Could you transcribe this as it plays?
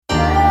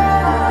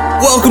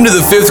Welcome to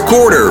the fifth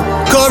quarter.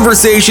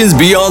 Conversations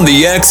beyond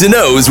the X and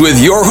O's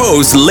with your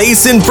hosts,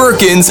 Layson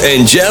Perkins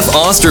and Jeff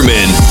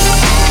Osterman.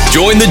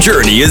 Join the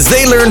journey as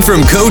they learn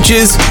from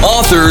coaches,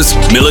 authors,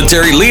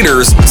 military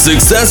leaders,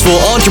 successful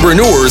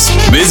entrepreneurs,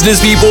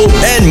 business people,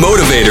 and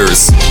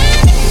motivators.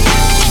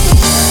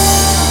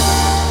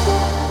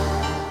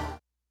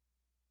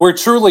 We're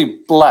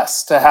truly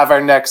blessed to have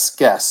our next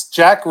guest.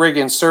 Jack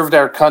Riggins served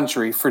our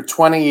country for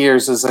 20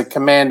 years as a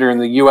commander in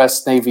the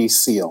U.S. Navy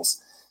SEALs.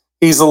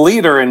 He's a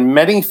leader in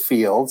many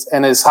fields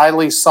and is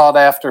highly sought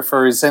after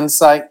for his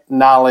insight,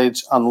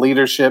 knowledge on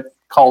leadership,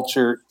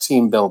 culture,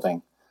 team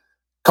building.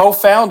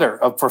 Co-founder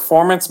of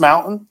Performance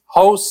Mountain,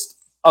 host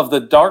of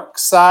the Dark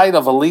Side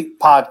of Elite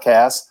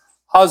podcast,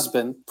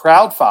 husband,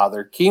 proud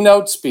father,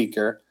 keynote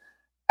speaker,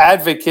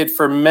 advocate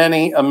for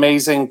many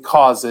amazing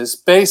causes.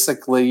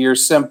 Basically, you're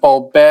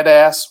simple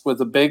badass with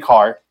a big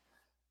heart.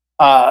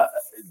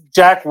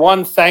 Jack,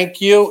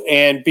 thank you.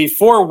 And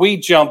before we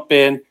jump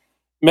in,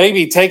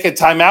 maybe take a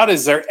time out.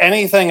 Is there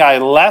anything I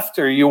left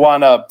or you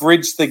want to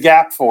bridge the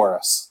gap for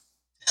us?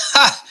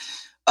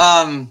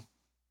 Well,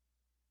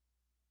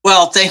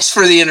 thanks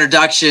for the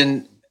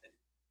introduction.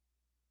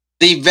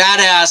 The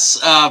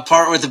badass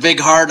part with the big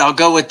heart, I'll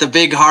go with the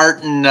big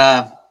heart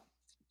and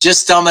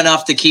just dumb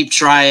enough to keep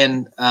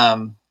trying.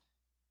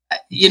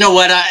 You know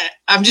what?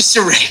 I'm just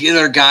a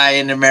regular guy,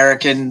 an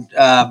American,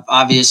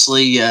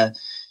 obviously.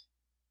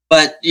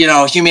 But, you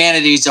know,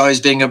 humanity's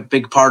always been a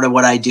big part of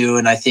what I do.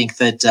 And I think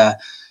that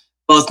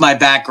both my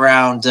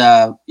background,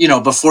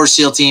 before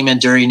SEAL Team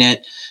and during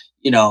it,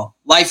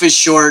 life is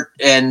short.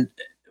 And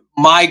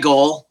my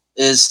goal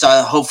is to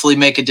hopefully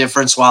make a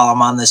difference while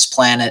I'm on this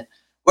planet,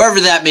 wherever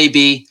that may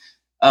be.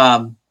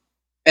 And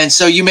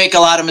so you make a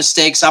lot of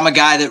mistakes. I'm a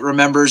guy that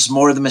remembers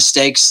more of the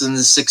mistakes than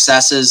the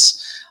successes.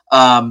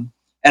 And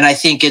I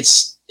think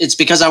it's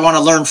because I want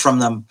to learn from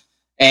them.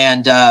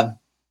 And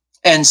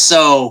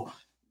so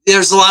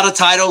there's a lot of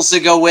titles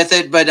that go with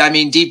it, but I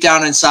mean, deep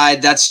down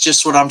inside, that's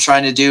just what I'm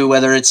trying to do,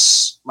 whether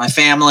it's my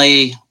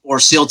family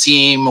or SEAL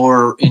Team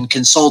or in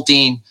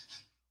consulting,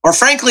 or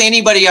frankly,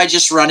 anybody I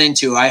just run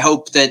into. I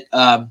hope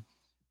that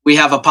we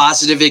have a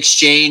positive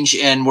exchange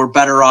and we're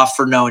better off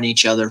for knowing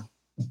each other.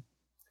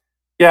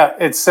 Yeah,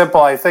 it's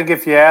simple. I think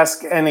if you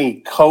ask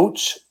any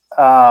coach,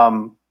 I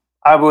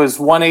was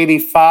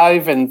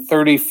 185 and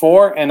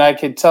 34, and I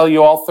could tell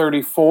you all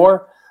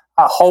 34.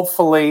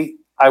 Hopefully,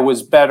 I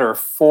was better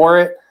for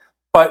it.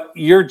 But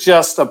your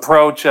just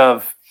approach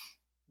of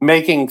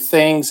making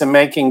things and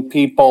making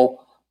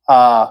people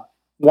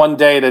one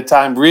day at a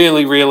time,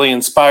 really, really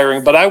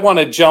inspiring. But I want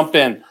to jump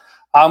in.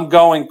 I'm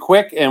going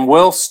quick, and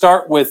we'll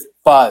start with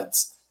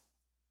Buds.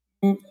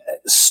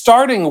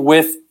 Starting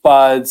with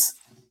Buds,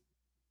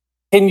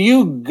 can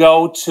you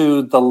go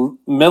to the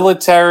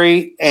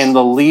military and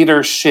the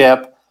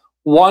leadership,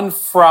 one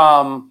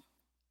from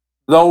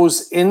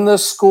those in the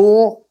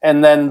school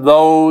and then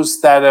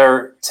those that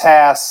are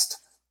tasked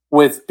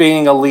with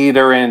being a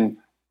leader and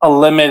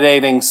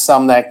eliminating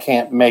some that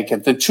can't make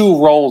it, the two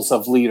roles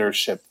of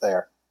leadership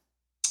there?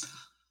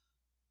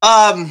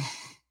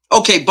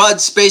 Okay,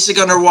 Buds, Basic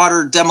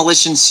Underwater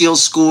Demolition SEAL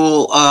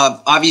School,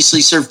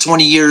 obviously served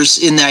 20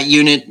 years in that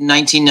unit,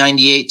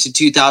 1998 to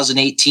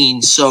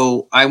 2018.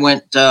 So I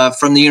went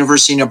from the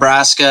University of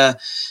Nebraska,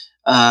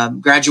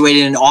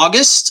 graduated in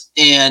August,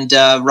 and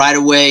right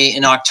away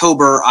in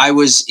October, I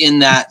was in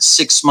that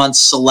 6-month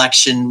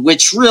selection,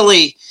 which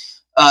really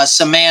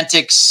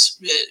semantics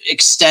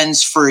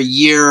extends for a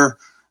year.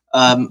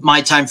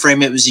 My time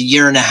frame, it was a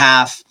year and a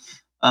half.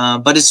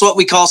 But it's what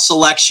we call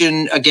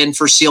selection, again,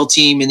 for SEAL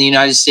Team in the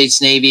United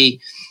States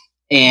Navy.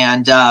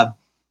 And,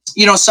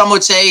 some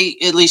would say,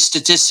 at least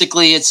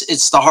statistically,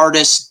 it's the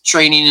hardest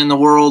training in the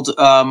world,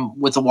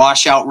 with a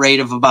washout rate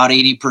of about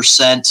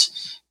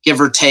 80%,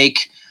 give or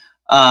take.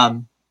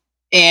 And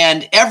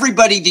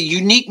everybody, the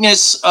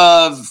uniqueness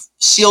of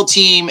SEAL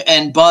Team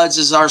and Buds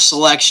as our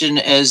selection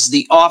as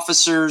the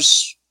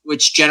officers,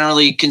 which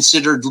generally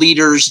considered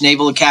leaders,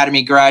 Naval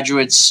Academy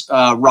graduates,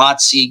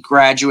 ROTC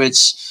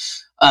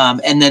graduates,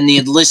 and then the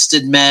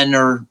enlisted men,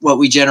 or what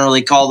we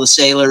generally call the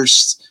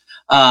sailors.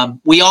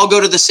 We all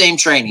go to the same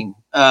training.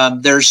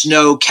 There's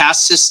no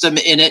caste system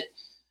in it.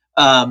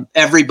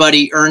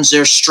 Everybody earns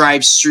their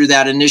stripes through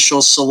that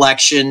initial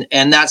selection,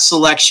 and that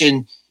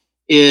selection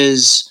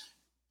is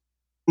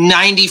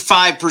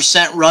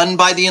 95% run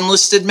by the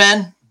enlisted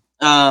men,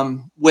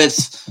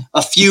 with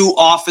a few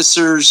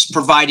officers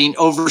providing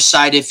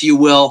oversight, if you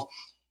will.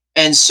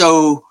 And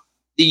so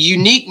the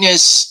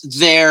uniqueness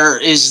there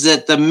is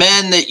that the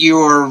men that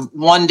you're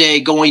one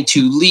day going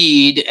to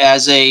lead,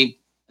 as I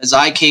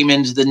came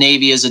into the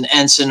Navy as an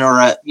ensign or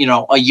a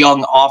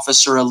young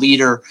officer, a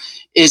leader,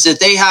 is that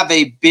they have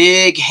a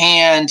big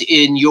hand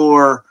in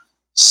your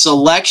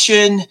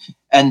selection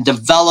and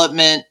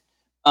development,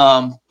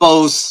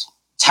 both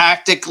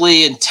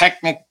tactically and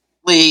technically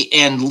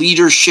and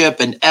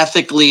leadership and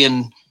ethically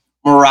and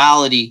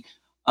morality.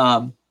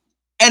 And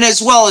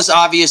as well as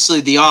obviously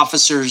the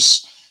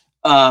officers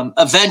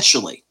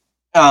eventually,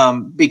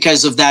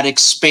 because of that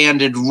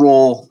expanded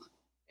role.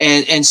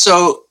 And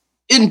so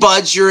in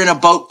Buds, you're in a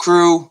boat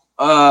crew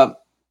of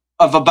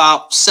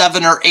about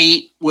 7 or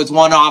 8 with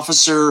one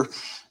officer,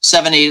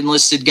 7, 8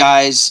 enlisted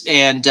guys,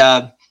 and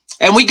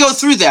we go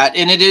through that,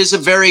 and it is a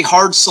very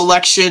hard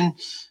selection.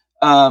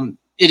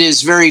 It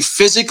is very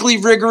physically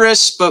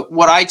rigorous, but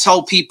what I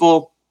tell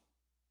people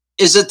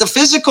is that the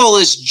physical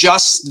is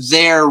just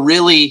there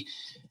really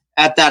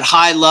at that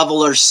high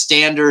level or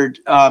standard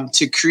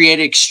to create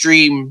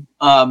extreme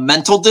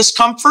mental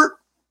discomfort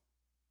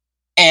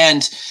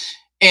and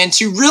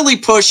to really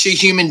push a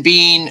human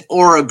being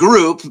or a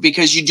group,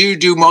 because you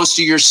do most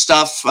of your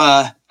stuff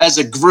as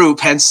a group,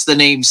 hence the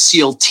name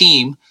SEAL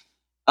Team,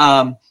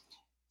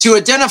 to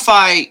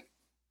identify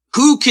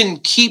who can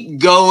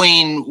keep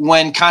going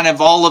when kind of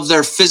all of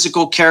their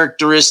physical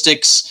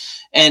characteristics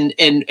and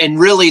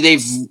really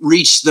they've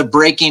reached the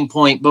breaking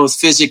point both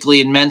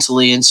physically and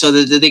mentally, and so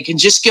that they can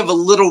just give a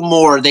little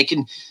more, they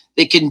can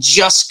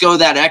just go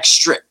that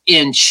extra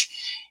inch,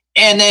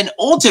 and then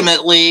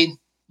ultimately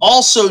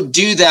also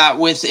do that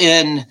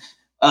within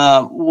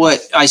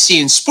what I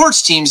see in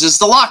sports teams is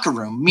the locker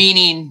room,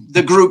 meaning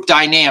the group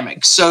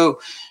dynamic.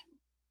 So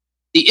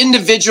the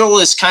individual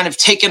is kind of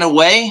taken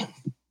away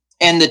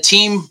and the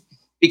team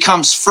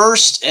becomes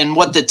first, and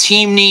what the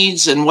team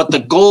needs and what the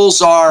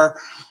goals are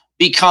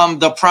become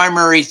the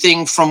primary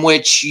thing from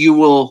which you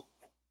will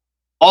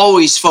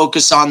always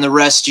focus on the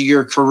rest of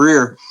your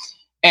career.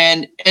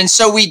 And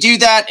so we do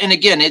that. And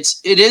again, it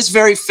is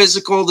very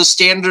physical. The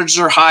standards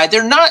are high.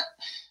 They're not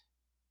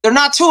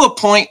to a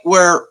point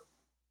where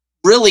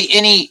really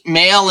any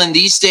male in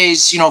these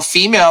days,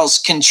 females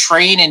can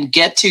train and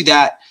get to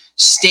that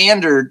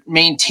standard.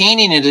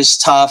 Maintaining it is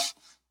tough.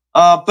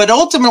 But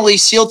ultimately,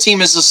 SEAL Team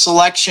is a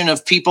selection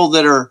of people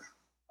that are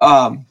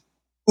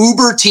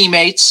uber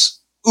teammates,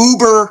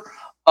 uber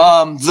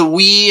the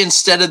we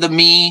instead of the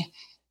me,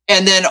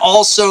 and then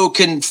also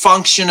can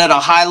function at a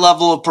high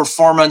level of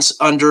performance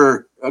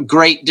under a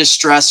great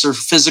distress or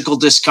physical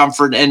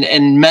discomfort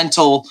and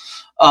mental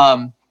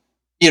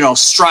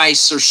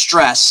strife or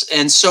stress.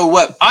 And so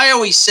what I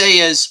always say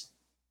is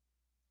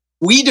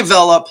we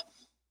develop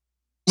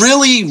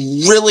really,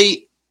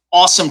 really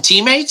awesome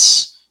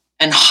teammates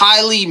and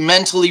highly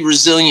mentally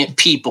resilient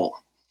people.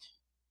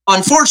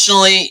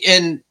 Unfortunately,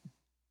 in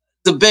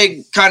the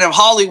big kind of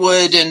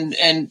Hollywood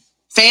and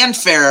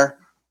fanfare,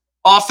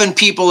 often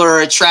people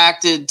are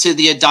attracted to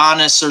the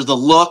Adonis or the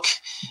look,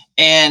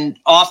 and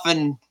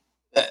often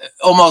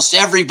almost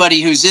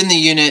everybody who's in the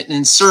unit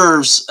and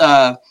serves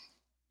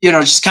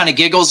just kind of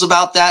giggles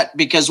about that,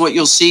 because what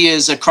you'll see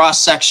is a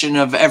cross-section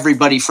of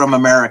everybody from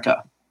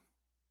America.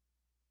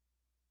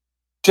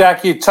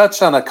 Jack, you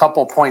touched on a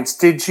couple points.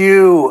 Did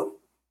you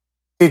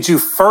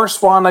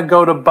first want to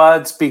go to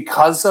Buds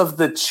because of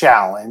the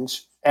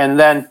challenge? And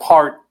then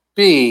part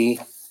B,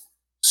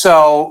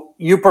 so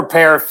you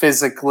prepare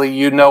physically,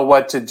 you know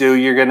what to do,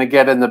 you're going to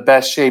get in the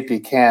best shape you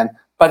can.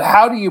 But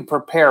how do you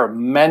prepare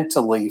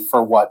mentally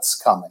for what's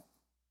coming?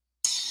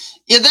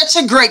 Yeah, that's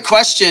a great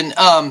question.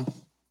 And,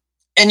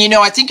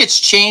 I think it's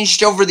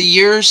changed over the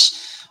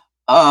years.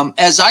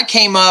 As I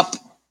came up,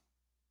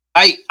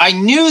 I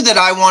knew that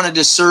I wanted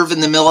to serve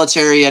in the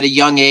military at a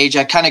young age.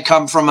 I kind of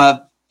come from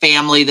a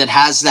family that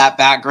has that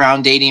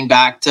background dating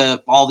back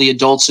to all the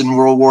adults in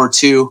World War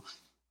II.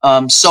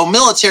 So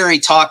military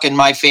talk in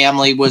my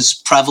family was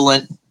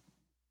prevalent.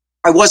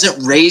 I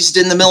wasn't raised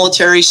in the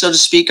military, so to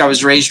speak. I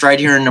was raised right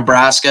here in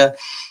Nebraska,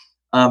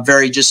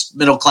 very just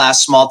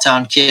middle-class,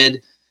 small-town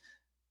kid.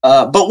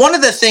 But one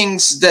of the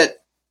things that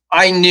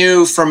I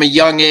knew from a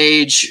young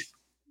age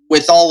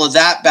with all of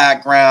that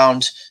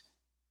background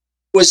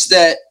was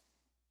that,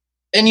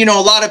 and, a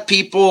lot of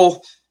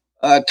people,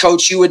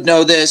 Coach, you would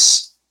know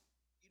this,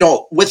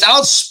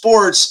 without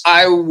sports,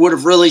 I would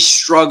have really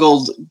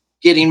struggled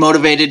getting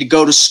motivated to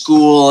go to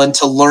school and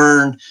to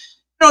learn,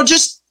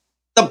 just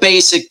the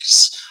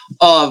basics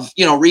of,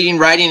 reading,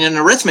 writing, and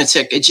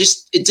arithmetic.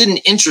 It didn't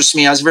interest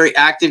me. I was a very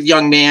active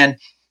young man.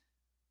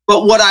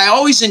 But what I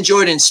always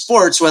enjoyed in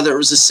sports, whether it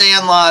was a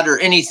sandlot or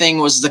anything,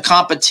 was the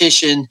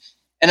competition.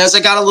 And as I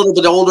got a little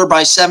bit older,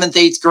 by 7th,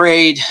 8th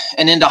grade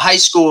and into high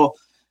school,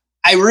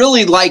 I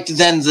really liked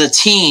then the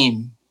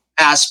team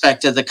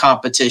aspect of the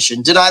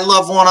competition. Did I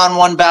love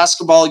one-on-one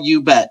basketball?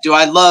 You bet. Do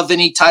I love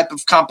any type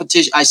of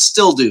competition? I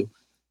still do.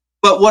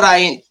 But what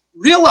I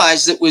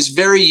realized that was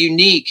very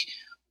unique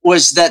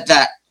was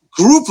that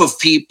group of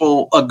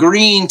people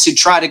agreeing to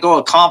try to go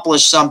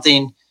accomplish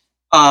something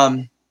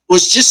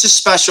was just a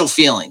special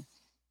feeling.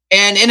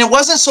 And it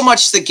wasn't so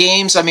much the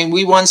games. I mean,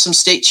 we won some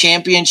state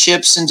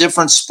championships in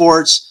different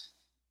sports.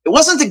 It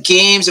wasn't the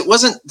games. It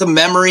wasn't the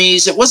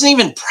memories. It wasn't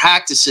even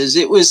practices.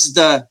 It was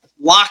the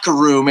locker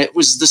room. It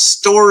was the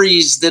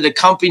stories that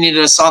accompanied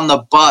us on the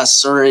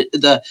bus, or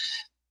the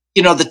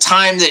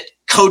time that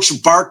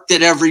coach barked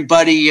at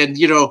everybody, and,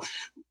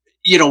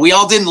 we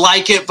all didn't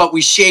like it, but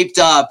we shaped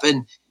up,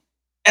 and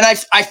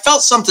I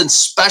felt something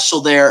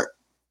special there.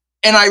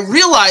 And I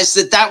realized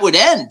that would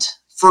end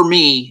for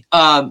me,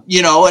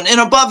 an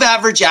above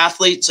average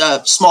athlete,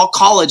 a small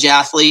college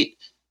athlete,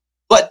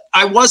 but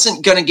I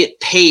wasn't going to get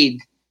paid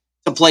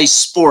to play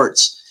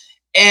sports.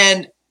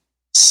 And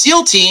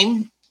SEAL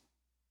team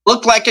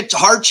looked like a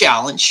hard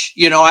challenge.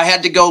 I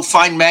had to go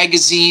find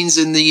magazines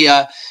in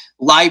the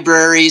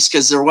libraries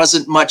because there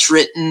wasn't much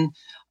written.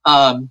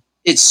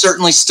 It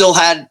certainly still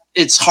had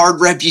its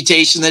hard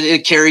reputation that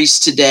it carries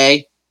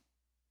today.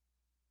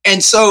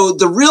 And so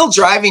the real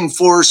driving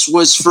force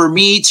was for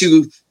me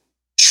to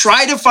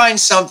try to find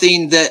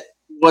something that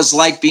was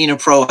like being a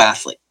pro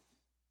athlete,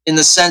 in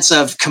the sense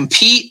of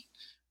compete,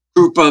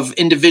 group of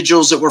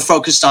individuals that were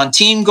focused on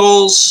team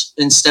goals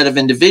instead of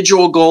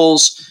individual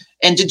goals,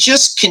 and to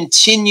just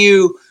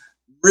continue.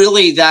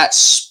 Really,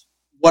 that's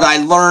what I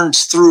learned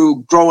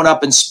through growing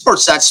up in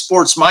sports, that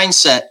sports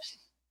mindset.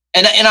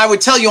 And I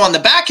would tell you on the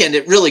back end,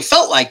 it really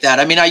felt like that.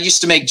 I mean, I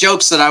used to make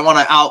jokes that I want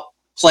to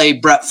outplay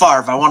Brett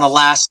Favre. I want to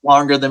last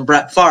longer than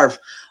Brett Favre.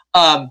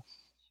 And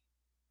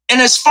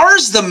as far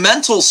as the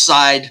mental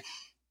side,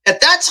 at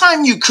that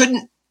time, you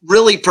couldn't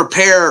really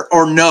prepare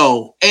or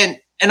know. And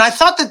I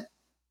thought that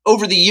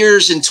over the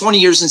years, in 20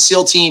 years in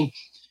SEAL team,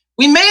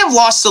 we may have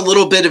lost a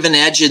little bit of an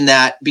edge in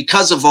that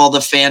because of all the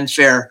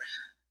fanfare.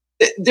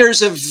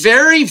 There's a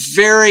very,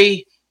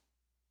 very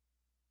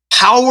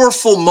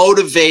powerful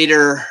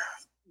motivator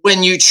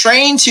when you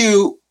train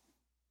to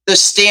the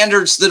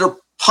standards that are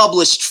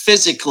published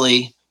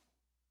physically,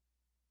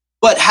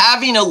 but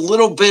having a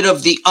little bit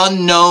of the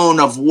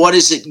unknown of what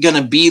is it going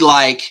to be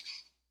like,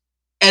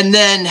 and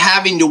then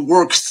having to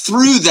work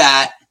through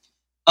that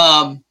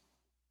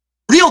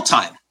real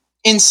time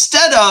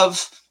instead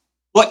of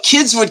what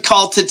kids would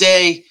call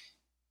today,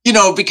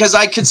 because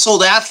I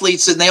consult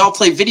athletes and they all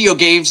play video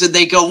games and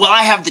they go, well,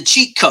 I have the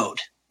cheat code.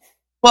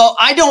 Well,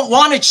 I don't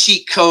want a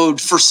cheat code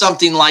for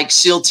something like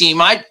SEAL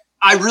team. I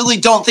really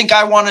don't think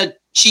I want a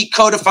cheat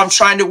code if I'm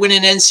trying to win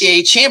an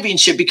NCAA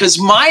championship, because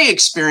my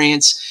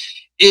experience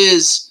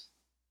is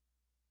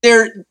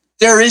there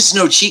is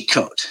no cheat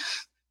code.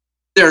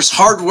 There's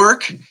hard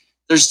work,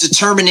 there's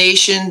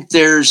determination,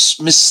 there's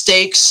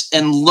mistakes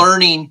and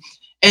learning.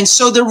 And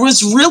so there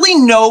was really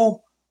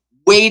no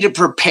way to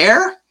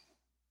prepare.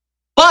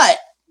 But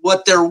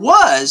what there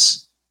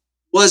was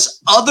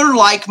other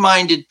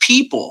like-minded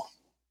people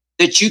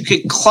that you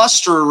could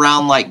cluster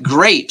around like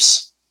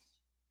grapes.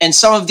 And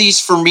some of these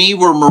for me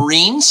were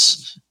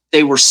Marines.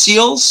 They were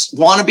SEALs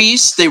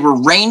wannabes. They were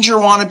Ranger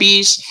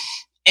wannabes.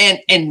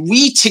 And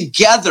we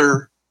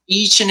together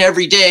each and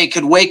every day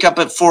could wake up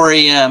at 4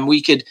 a.m.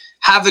 We could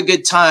have a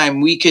good time.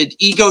 We could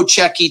ego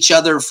check each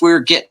other if we were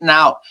getting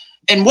out.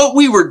 And what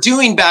we were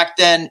doing back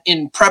then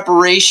in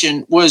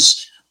preparation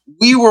was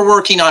we were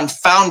working on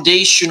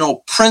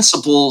foundational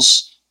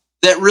principles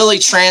that really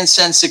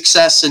transcend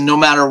success in no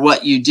matter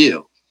what you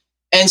do.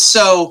 And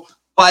so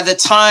by the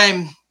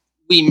time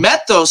we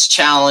met those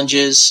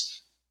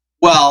challenges,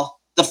 well,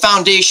 the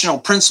foundational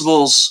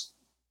principles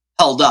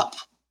held up.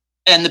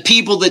 And the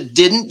people that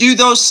didn't do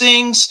those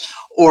things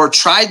or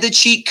tried the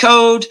cheat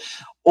code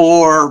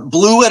or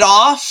blew it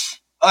off,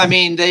 I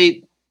mean,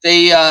 they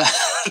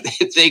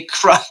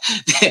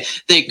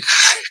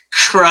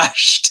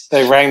crushed.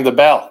 They rang the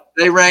bell.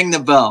 They rang the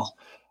bell.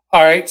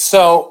 All right.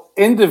 So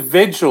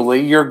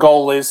individually, your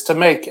goal is to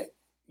make it.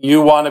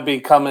 You want to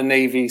become a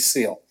Navy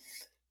SEAL.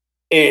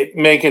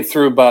 Make it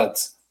through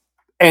BUD/S.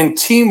 And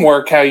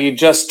teamwork, how you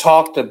just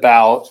talked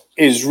about,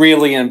 is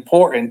really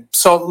important.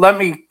 So let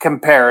me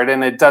compare it,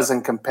 and it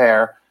doesn't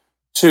compare,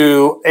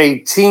 to a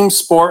team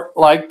sport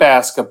like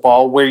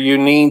basketball where you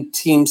need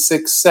team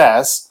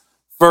success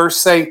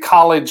versus, say,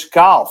 college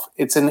golf.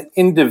 It's an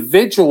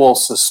individual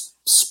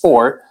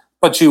sport,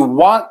 but you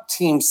want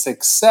team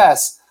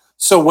success.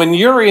 So when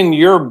you're in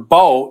your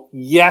boat,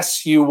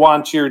 yes, you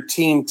want your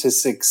team to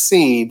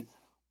succeed,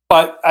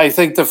 but I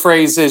think the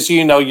phrase is,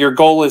 your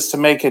goal is to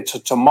make it to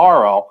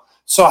tomorrow.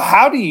 So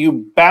how do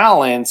you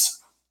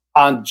balance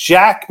on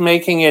Jack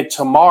making it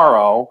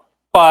tomorrow,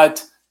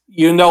 but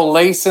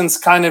Lason's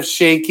kind of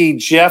shaky,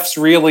 Jeff's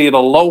really at a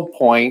low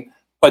point,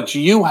 but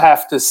you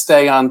have to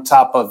stay on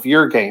top of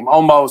your game,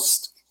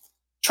 almost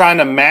trying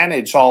to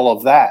manage all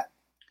of that?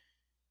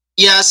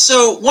 Yeah,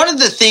 so one of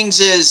the things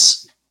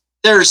is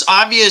there's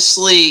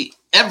obviously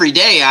every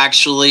day,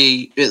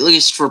 actually, at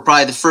least for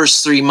probably the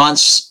first 3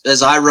 months,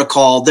 as I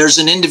recall, there's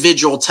an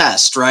individual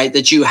test, right,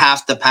 that you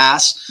have to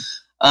pass,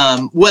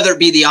 whether it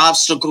be the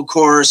obstacle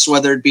course,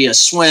 whether it be a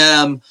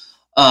swim,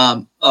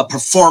 a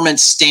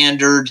performance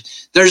standard.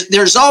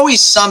 There's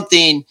always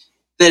something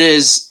that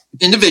is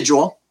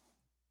individual.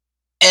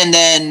 And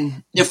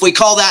then if we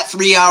call that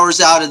 3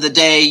 hours out of the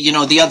day,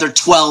 the other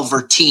 12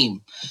 are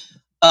team.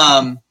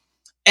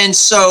 And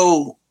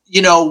so,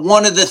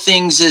 one of the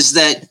things is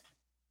that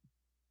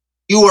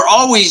you are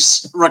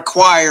always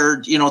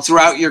required,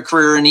 throughout your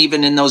career and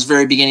even in those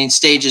very beginning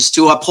stages,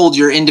 to uphold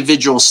your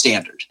individual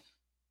standard,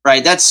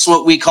 right? That's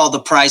what we call the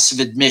price of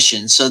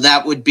admission. So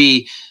that would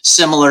be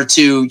similar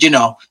to,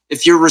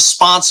 if you're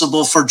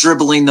responsible for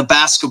dribbling the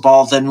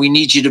basketball, then we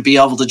need you to be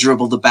able to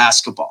dribble the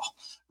basketball,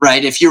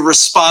 right? If you're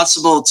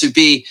responsible to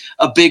be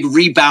a big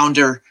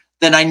rebounder,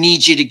 then I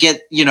need you to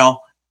get,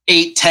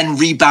 8-10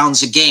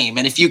 rebounds a game.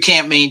 And if you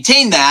can't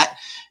maintain that,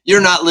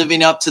 you're not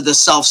living up to the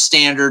self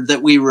standard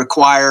that we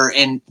require,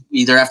 and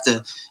either have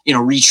to,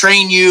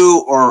 retrain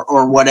you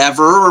or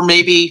whatever, or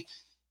maybe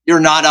you're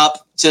not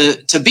up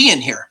to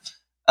being here.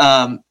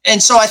 And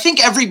so I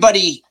think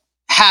everybody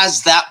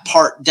has that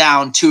part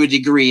down to a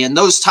degree, and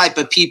those type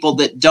of people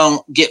that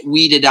don't get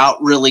weeded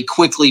out really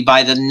quickly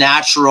by the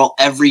natural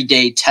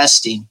everyday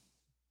testing.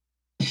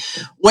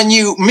 When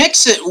you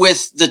mix it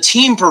with the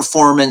team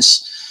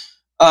performance,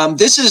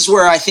 this is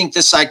where I think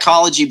the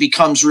psychology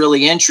becomes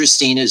really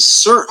interesting. Is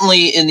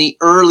certainly in the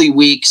early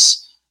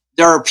weeks,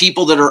 there are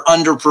people that are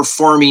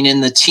underperforming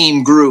in the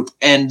team group,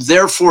 and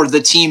therefore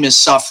the team is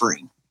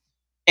suffering.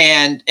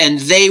 And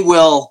they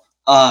will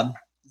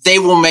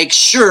make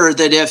sure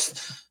that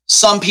if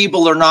some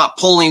people are not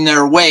pulling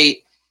their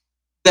weight,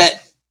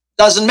 that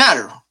doesn't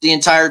matter. The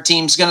entire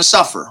team's going to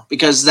suffer,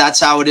 because that's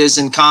how it is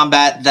in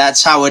combat.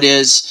 That's how it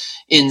is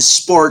in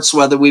sports,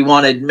 whether we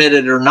want to admit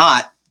it or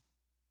not.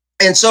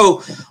 And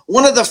so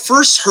one of the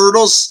first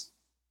hurdles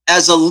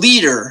as a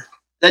leader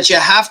that you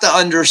have to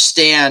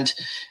understand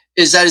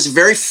is that it's a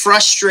very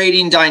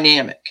frustrating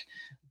dynamic.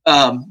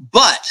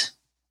 But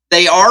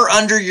they are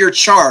under your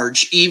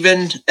charge,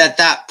 even at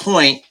that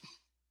point.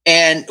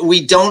 And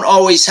we don't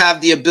always have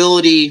the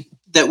ability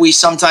that we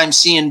sometimes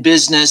see in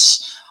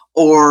business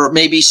or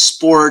maybe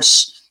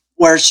sports,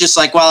 where it's just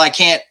like, well, I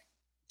can't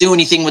do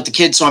anything with the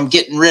kids, so I'm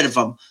getting rid of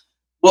them.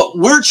 What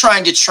we're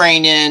trying to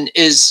train in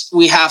is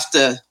we have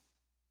to,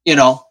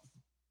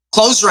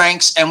 close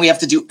ranks, and we have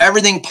to do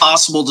everything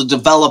possible to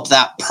develop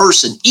that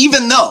person,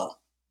 even though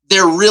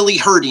they're really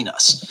hurting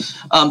us.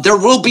 There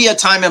will be a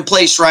time and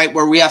place, right,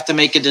 where we have to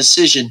make a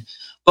decision.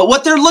 But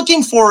what they're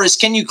looking for is,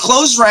 can you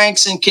close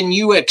ranks, and can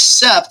you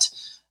accept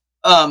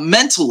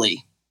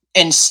mentally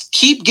and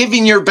keep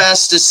giving your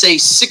best to say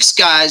 6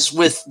 guys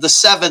with the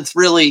 7th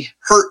really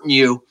hurting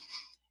you?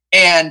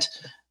 And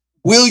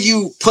will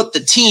you put the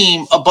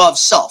team above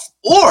self?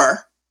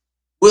 Or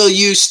will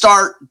you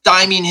start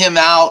diming him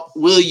out?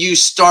 Will you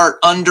start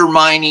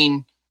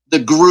undermining the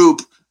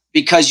group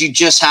because you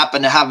just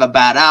happen to have a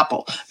bad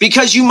apple?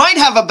 Because you might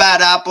have a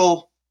bad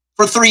apple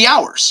for 3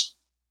 hours.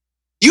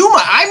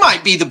 I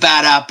might be the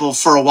bad apple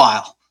for a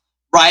while,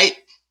 right?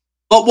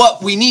 But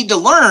what we need to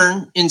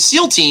learn in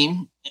SEAL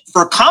team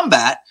for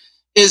combat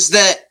is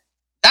that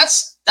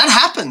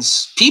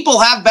happens. People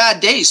have bad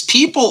days.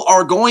 People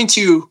are going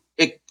to,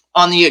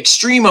 on the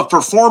extreme of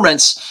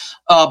performance,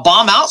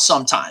 bomb out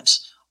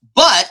sometimes.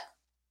 But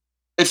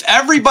if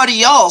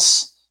everybody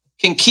else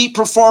can keep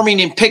performing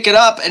and pick it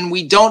up, and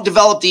we don't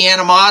develop the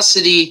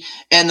animosity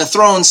and the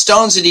throwing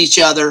stones at each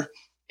other,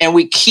 and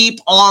we keep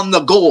on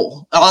the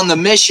goal, on the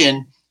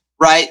mission,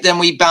 right, then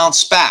we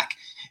bounce back.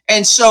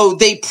 And so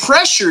they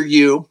pressure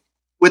you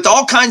with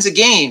all kinds of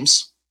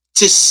games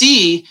to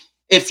see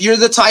if you're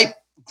the type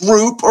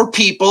group or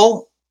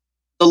people,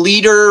 the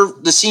leader,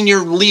 the senior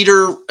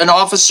leader, an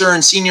officer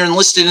and senior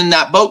enlisted in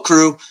that boat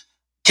crew,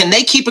 can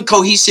they keep a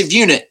cohesive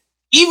unit,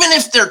 even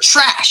if they're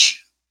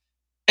trash?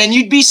 And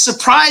you'd be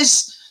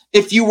surprised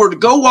if you were to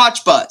go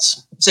watch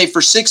Buds, say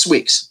for 6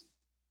 weeks.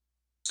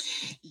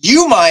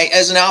 You might,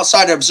 as an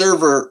outside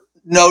observer,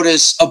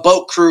 notice a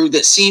boat crew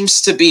that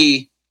seems to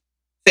be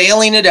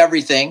failing at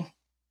everything.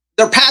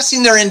 They're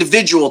passing their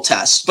individual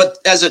tests, but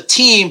as a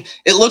team,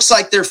 it looks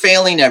like they're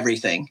failing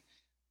everything.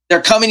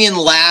 They're coming in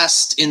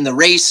last in the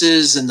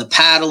races and the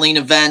paddling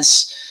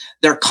events.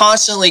 They're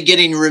constantly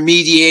getting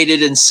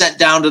remediated and sent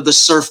down to the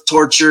surf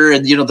torture,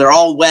 and they're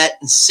all wet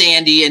and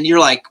sandy, and you're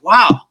like,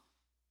 wow,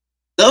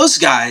 those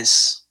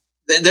guys,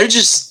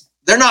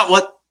 they're not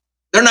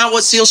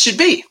what SEALs should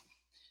be.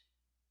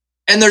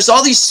 And there's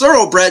all these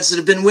thoroughbreds that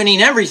have been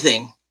winning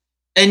everything.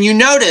 And you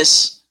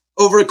notice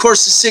over the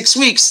course of 6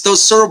 weeks,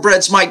 those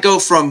thoroughbreds might go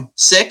from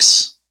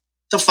 6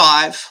 to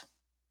 5,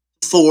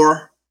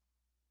 4.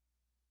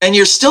 And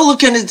you're still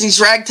looking at these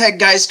ragtag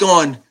guys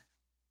going,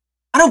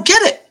 I don't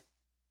get it.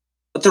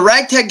 But the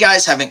ragtag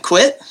guys haven't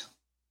quit.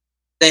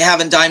 They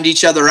haven't dimed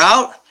each other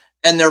out.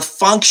 And they're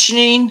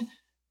functioning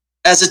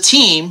as a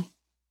team,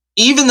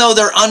 even though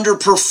they're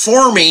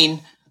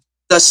underperforming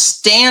the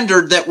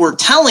standard that we're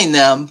telling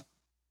them.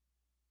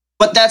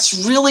 But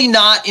that's really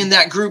not, in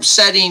that group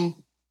setting,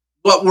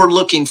 what we're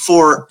looking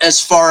for, as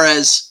far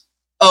as,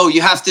 oh,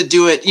 you have to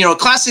do it. A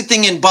classic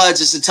thing in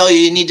Buds is to tell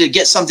you need to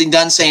get something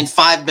done, say, in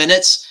 5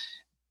 minutes,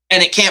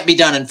 and it can't be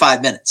done in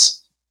 5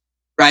 minutes,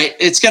 right?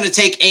 It's going to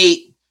take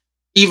 8,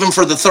 even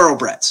for the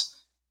thoroughbreds.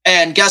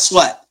 And guess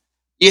what?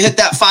 You hit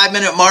that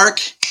 5-minute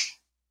mark,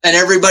 and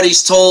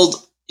everybody's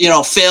told,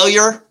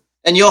 failure,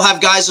 and you'll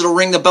have guys that'll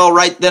ring the bell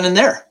right then and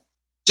there,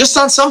 just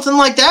on something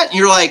like that. And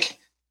you're like,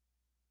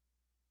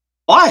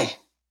 why?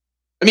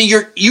 I mean,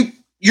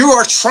 you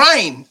are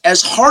trying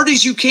as hard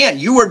as you can.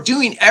 You are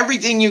doing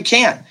everything you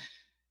can.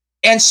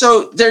 And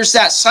so there's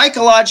that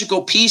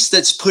psychological piece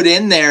that's put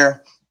in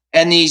there.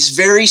 And these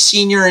very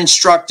senior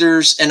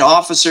instructors and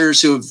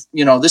officers who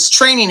have, this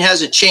training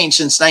hasn't changed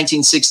since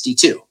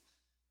 1962.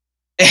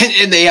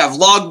 And they have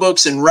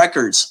logbooks and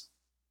records.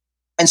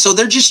 And so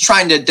they're just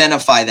trying to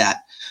identify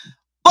that.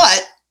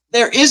 But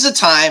there is a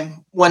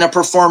time when a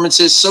performance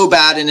is so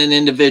bad in an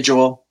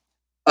individual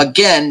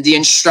again, the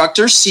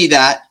instructors see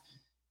that.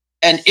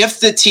 And if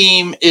the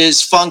team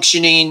is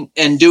functioning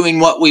and doing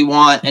what we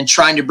want and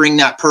trying to bring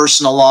that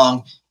person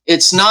along,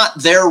 it's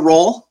not their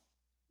role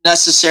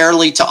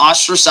necessarily to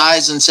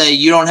ostracize and say,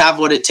 you don't have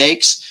what it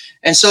takes.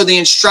 And so the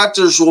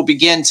instructors will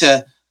begin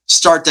to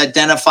start to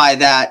identify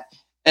that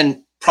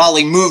and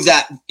probably move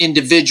that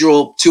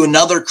individual to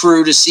another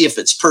crew to see if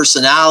it's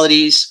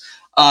personalities,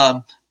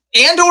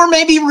 and or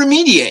maybe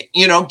remediate,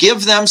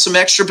 give them some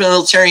extra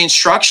military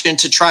instruction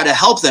to try to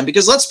help them.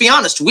 Because let's be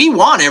honest, we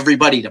want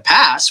everybody to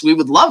pass. We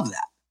would love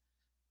that.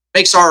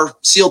 Makes our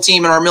SEAL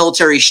team and our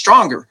military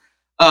stronger.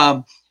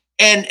 And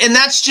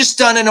that's just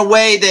done in a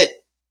way that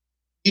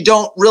you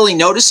don't really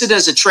notice it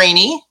as a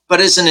trainee,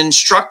 but as an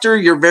instructor,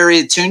 you're very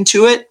attuned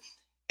to it.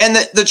 And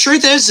the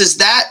truth is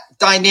that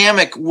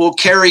dynamic will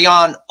carry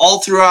on all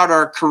throughout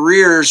our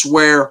careers,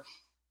 where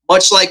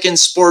much like in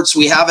sports,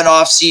 we have an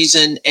off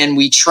season and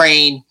we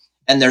train,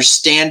 and there's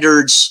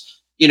standards,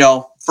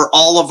 for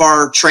all of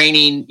our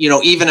training.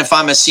 Even if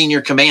I'm a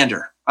senior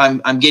commander,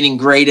 I'm getting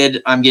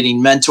graded, I'm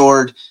getting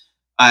mentored,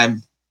 I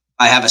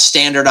have a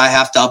standard I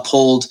have to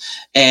uphold.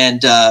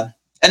 And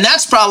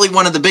that's probably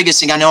one of the biggest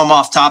things. I know I'm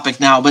off topic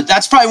now, but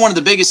that's probably one of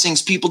the biggest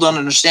things people don't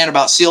understand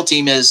about SEAL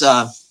team is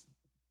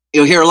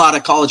you'll hear a lot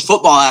of college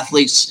football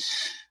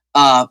athletes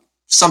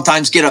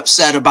sometimes get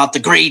upset about the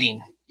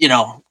grading,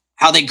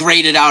 how they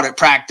grade it out at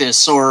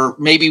practice, or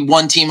maybe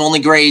one team only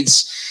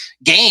grades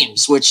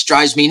games, which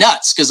drives me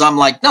nuts because I'm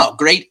like, no,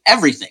 grade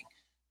everything,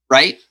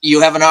 right? You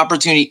have an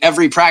opportunity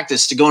every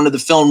practice to go into the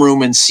film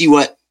room and see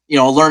what,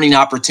 a learning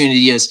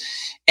opportunity is.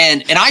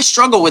 And I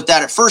struggle with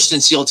that at first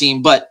in SEAL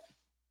team, but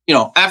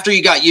after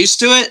you got used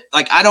to it,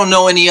 like, I don't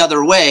know any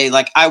other way.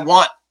 Like, I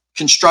want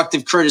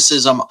constructive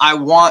criticism. I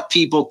want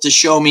people to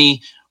show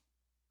me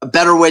a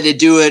better way to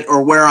do it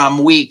or where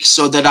I'm weak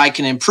so that I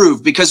can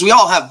improve, because we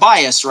all have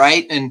bias,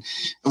 right? And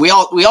we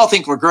all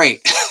think we're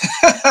great.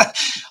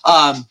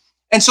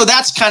 And so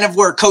that's kind of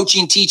where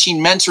coaching, teaching,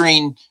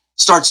 mentoring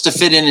starts to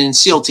fit in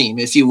SEAL team,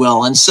 if you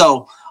will. And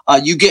so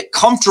you get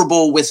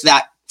comfortable with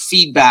that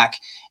feedback.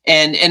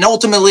 And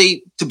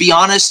ultimately, to be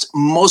honest,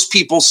 most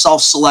people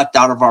self-select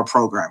out of our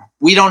program.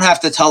 We don't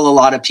have to tell a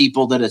lot of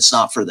people that it's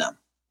not for them.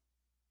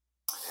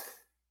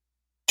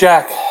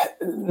 Jack,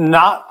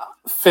 not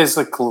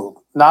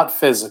physical,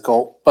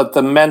 but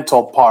the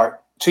mental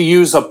part, to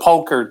use a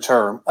poker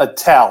term, a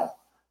tell.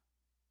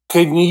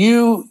 Can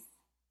you,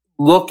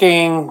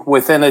 looking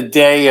within a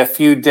day, a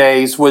few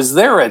days, was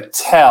there a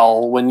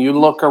tell when you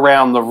look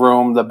around the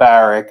room, the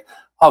barrack,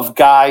 of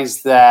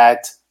guys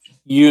that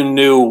you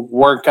knew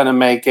weren't going to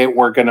make it,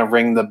 were going to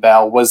ring the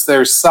bell? Was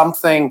there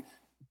something,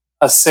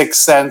 a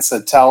sixth sense,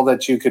 a tell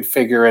that you could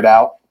figure it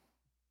out?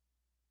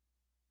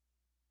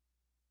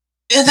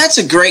 Yeah, that's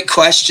a great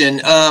question.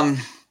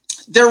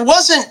 There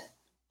wasn't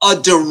a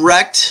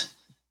direct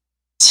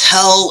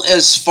tell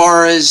as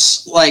far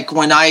as like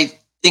when I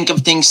think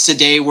of things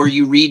today where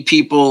you read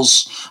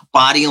people's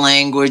body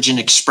language and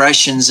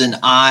expressions and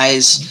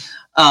eyes,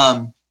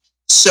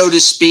 so to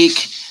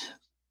speak.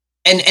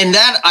 And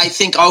that, I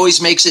think,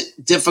 always makes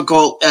it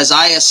difficult as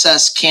I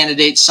assess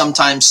candidates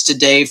sometimes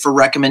today for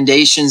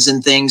recommendations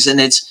and things. And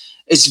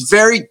it's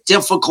very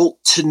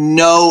difficult to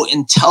know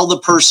until the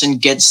person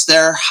gets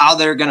there how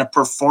they're going to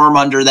perform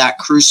under that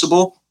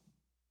crucible.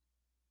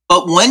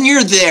 But when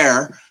you're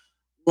there,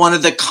 one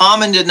of the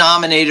common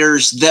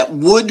denominators that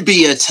would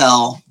be a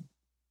tell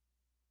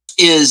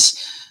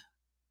is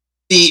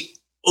the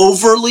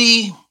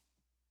overly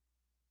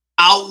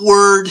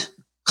outward,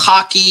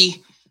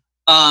 cocky,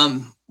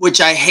 which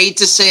I hate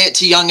to say it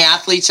to young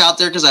athletes out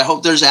there, because I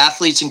hope there's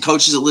athletes and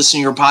coaches that listen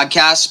to your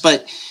podcast,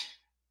 but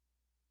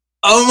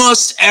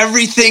almost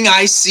everything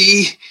I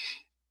see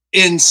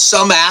in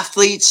some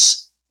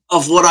athletes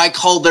of what I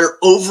call their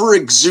over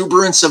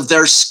exuberance of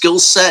their skill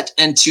set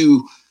and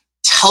to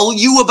tell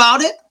you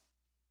about it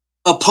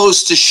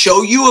opposed to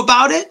show you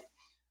about it.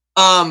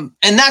 And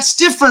that's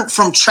different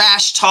from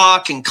trash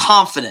talk and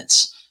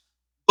confidence,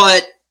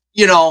 but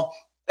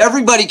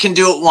everybody can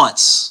do it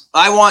once.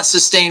 I want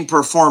sustained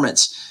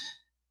performance.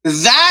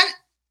 That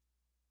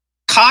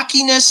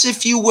cockiness,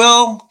 if you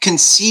will,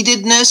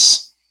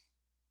 conceitedness,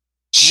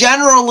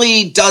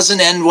 generally doesn't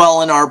end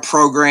well in our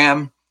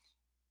program.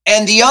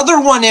 And the other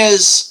one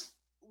is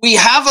we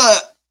have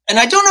and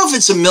I don't know if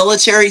it's a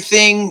military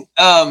thing,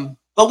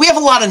 but we have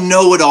a lot of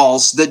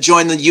know-it-alls that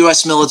join the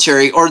U.S.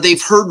 military, or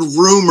they've heard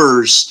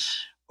rumors,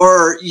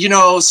 or,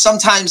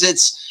 sometimes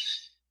it's,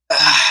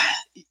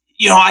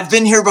 I've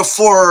been here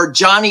before,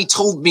 Johnny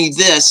told me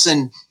this.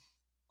 And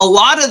a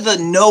lot of the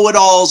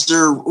know-it-alls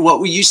are what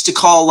we used to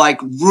call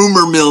like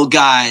rumor mill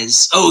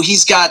guys. Oh,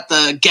 he's got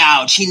the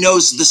gouge. He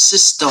knows the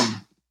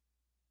system.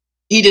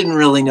 He didn't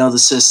really know the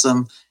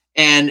system.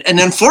 And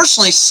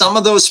unfortunately, some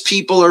of those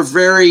people are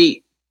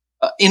very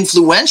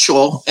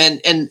influential,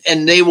 and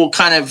they will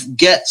kind of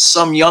get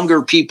some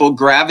younger people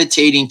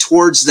gravitating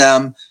towards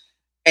them,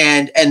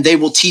 and they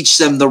will teach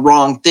them the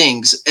wrong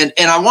things. And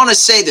I want to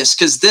say this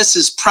because this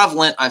is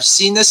prevalent. I've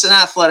seen this in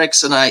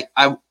athletics, and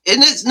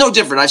it's no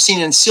different. I've seen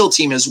it in SEAL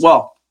team as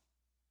well.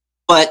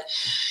 But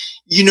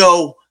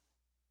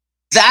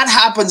that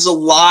happens a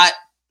lot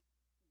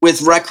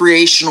with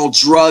recreational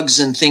drugs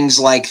and things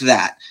like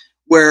that,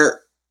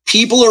 where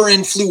people are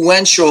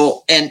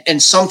influential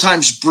and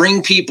sometimes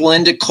bring people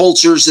into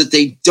cultures that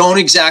they don't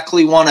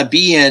exactly want to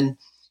be in.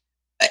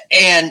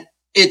 And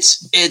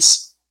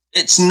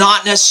it's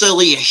not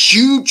necessarily a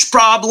huge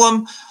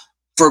problem.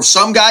 For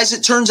some guys,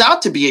 it turns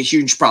out to be a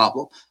huge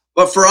problem.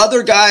 But for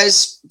other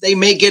guys, they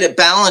may get it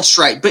balanced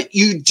right. But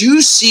you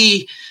do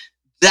see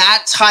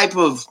that type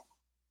of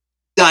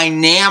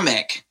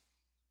dynamic.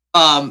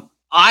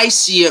 I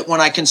see it when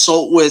I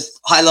consult with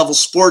high-level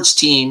sports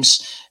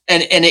teams,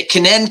 and it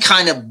can end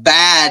kind of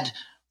bad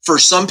for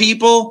some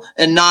people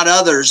and not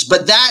others.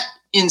 But that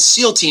in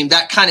SEAL team,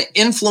 that kind of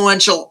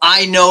influential,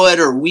 I know it,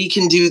 or we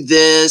can do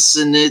this,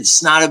 and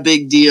it's not a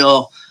big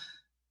deal.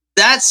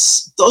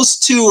 Those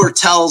two are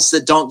tells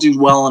that don't do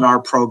well in our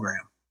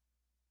program.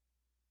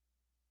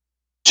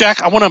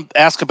 Jack, I want to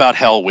ask about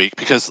Hell Week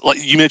because, like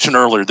you mentioned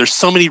earlier, there's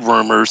so many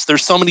rumors,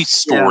 there's so many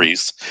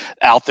stories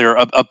out there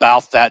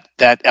about that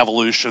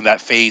evolution,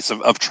 that phase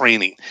of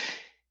training.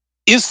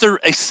 Is there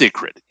a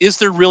secret? Is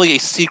there really a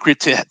secret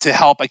to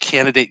help a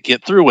candidate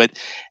get through it?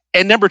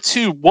 And number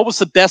two, what was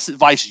the best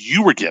advice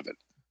you were given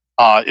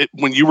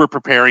when you were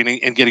preparing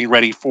and getting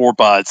ready for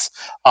Buds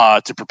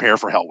to prepare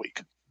for Hell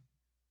Week?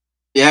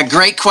 Yeah,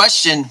 great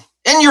question.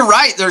 And you're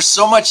right. There's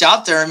so much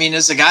out there. I mean,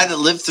 as a guy that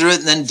lived through it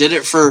and then did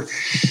it for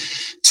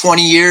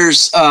 20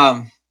 years,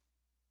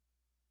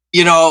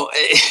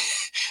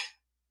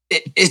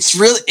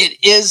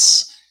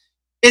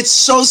 it's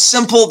so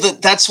simple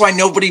that's why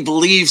nobody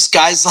believes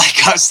guys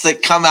like us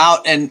that come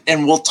out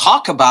and will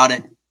talk about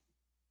it.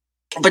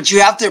 But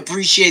you have to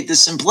appreciate the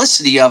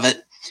simplicity of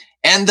it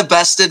and the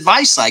best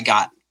advice I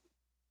got.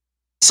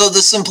 So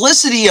the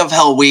simplicity of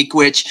Hell Week,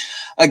 which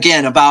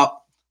again, about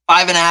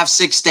 5.5,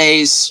 6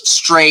 days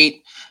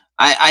straight.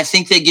 I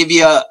think they give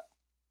you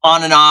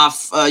on and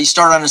off. You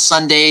start on a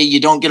Sunday. You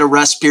don't get a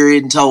rest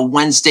period until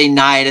Wednesday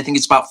night. I think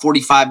it's about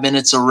 45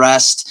 minutes of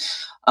rest.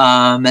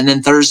 And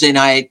then Thursday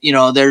night,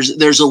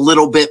 there's a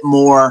little bit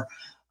more.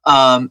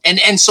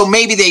 And so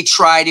maybe they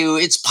try to,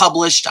 it's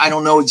published. I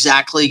don't know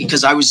exactly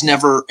because I was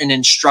never an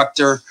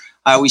instructor.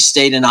 I always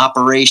stayed in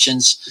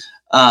operations.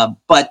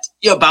 But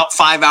about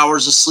 5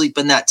 hours of sleep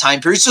in that time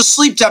period. So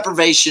sleep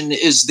deprivation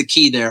is the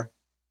key there.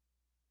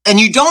 And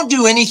you don't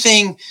do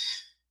anything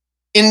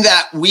in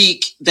that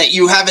week that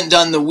you haven't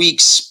done the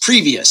weeks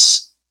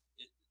previous.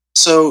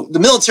 So the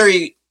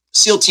military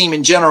SEAL team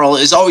in general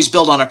is always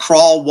built on a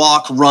crawl,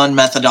 walk, run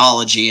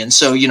methodology. And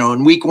so,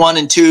 in week 1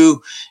 and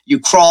 2, you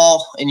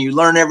crawl and you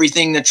learn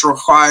everything that's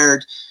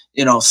required.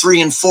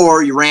 3 and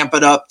 4, you ramp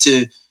it up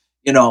to,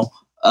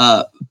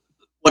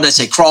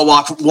 crawl,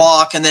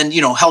 walk, and then,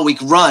 Hell Week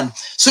run.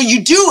 So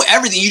you do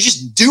everything. You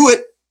just do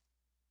it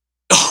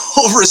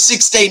over a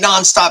 6-day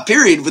nonstop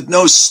period with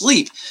no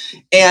sleep.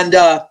 And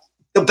the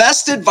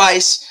best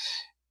advice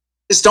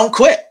is don't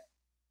quit.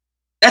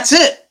 That's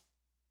it.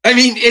 I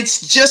mean,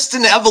 it's just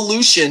an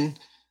evolution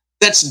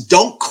that's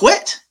don't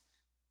quit.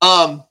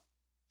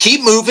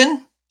 Keep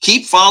moving,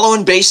 keep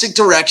following basic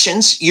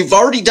directions. You've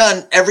already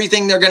done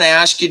everything they're going to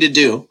ask you to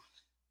do.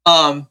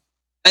 And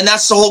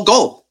that's the whole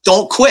goal.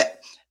 Don't quit.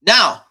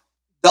 Now,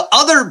 the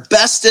other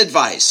best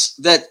advice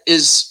that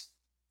is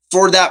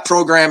for that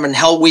program and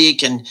Hell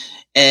Week and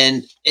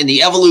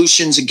the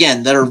evolutions,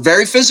 again, that are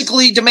very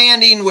physically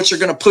demanding, which are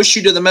going to push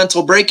you to the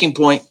mental breaking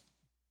point,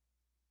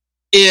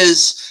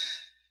 is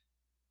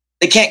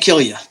they can't kill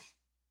you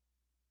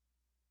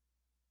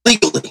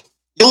legally.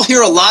 You'll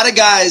hear a lot of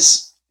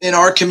guys in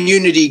our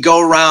community go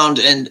around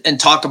and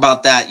talk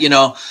about that.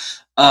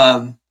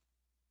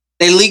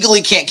 They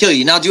legally can't kill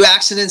you. Now, do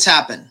accidents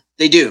happen?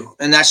 They do,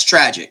 and that's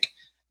tragic.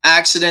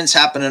 Accidents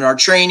happen in our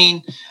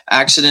training.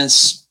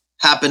 Accidents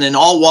happen in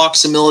all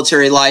walks of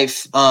military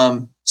life,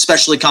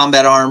 especially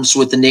combat arms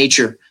with the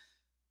nature.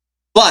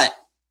 But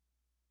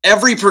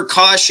every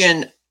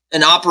precaution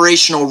and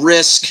operational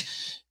risk,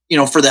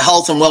 for the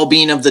health and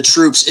well-being of the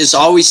troops is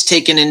always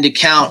taken into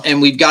account,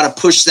 and we've got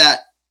to push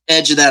that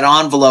edge of that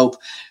envelope.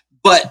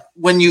 But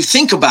when you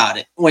think about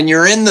it, when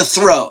you're in the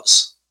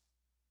throes,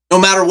 no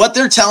matter what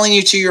they're telling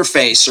you to your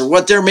face or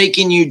what they're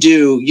making you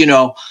do,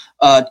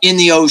 in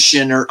the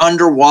ocean or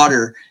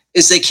underwater,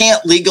 is they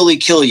can't legally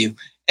kill you.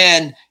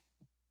 And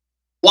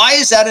why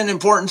is that an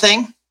important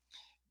thing?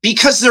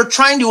 Because they're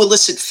trying to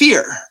elicit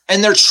fear,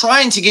 and they're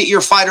trying to get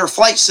your fight or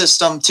flight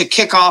system to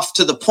kick off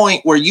to the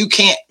point where you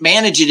can't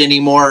manage it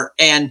anymore,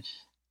 and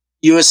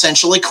you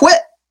essentially quit.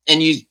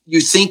 And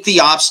you think the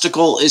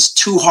obstacle is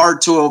too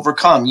hard to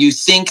overcome. You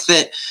think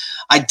that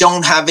I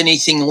don't have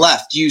anything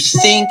left. You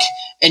think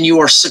and you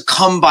are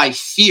succumbed by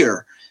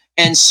fear.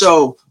 And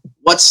so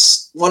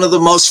what's one of the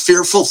most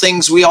fearful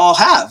things we all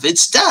have?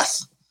 It's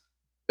death.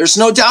 There's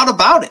no doubt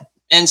about it.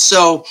 And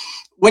so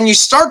when you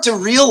start to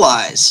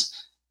realize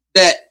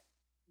that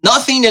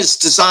nothing is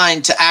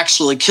designed to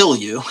actually kill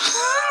you,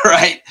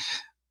 right?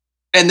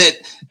 And that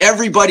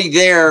everybody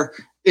there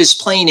is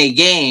playing a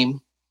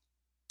game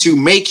to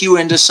make you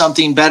into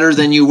something better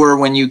than you were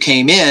when you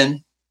came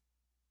in,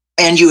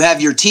 and you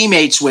have your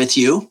teammates with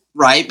you,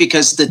 right?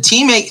 Because the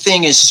teammate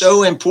thing is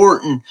so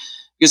important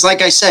because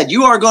like I said,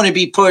 you are going to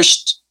be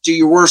pushed to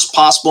your worst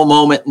possible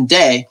moment and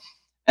day.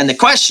 And the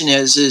question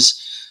is,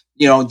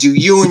 do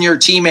you and your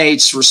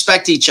teammates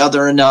respect each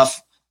other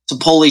enough to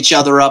pull each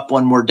other up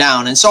when we're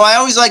down? And so I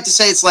always like to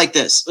say it's like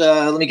this.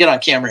 Let me get on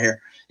camera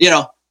here.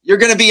 You're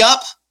going to be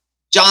up.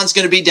 John's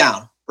going to be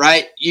down,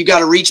 right? You got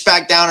to reach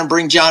back down and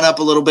bring John up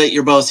a little bit.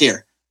 You're both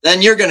here.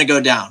 Then you're going to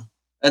go down.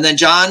 And then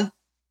John,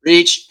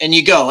 reach, and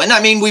you go. And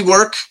I mean, we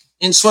work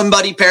in swim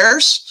buddy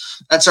pairs.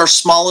 That's our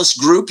smallest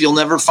group. You'll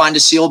never find a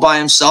SEAL by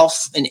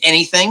himself in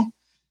anything.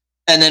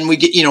 And then we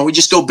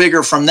just go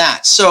bigger from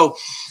that. So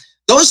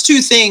those two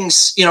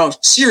things,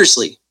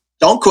 seriously,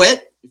 don't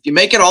quit. If you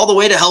make it all the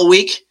way to Hell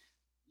Week,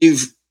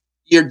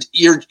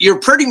 you're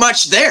pretty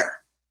much there.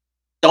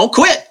 Don't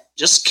quit.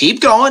 Just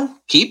keep going,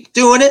 keep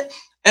doing it,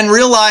 and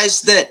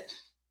realize that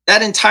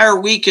entire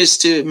week is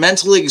to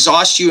mentally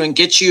exhaust you and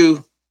get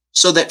you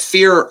so that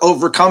fear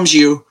overcomes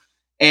you,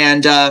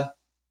 and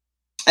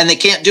they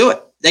can't do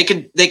it. They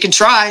can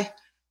try,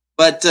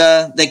 but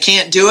they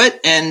can't do it.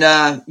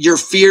 And your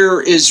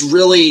fear is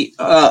really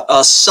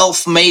a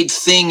self-made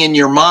thing in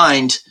your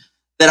mind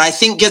that I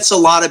think gets a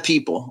lot of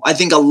people. I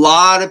think a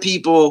lot of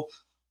people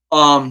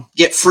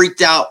get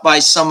freaked out by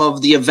some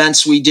of the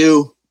events we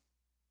do,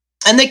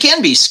 and they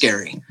can be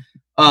scary.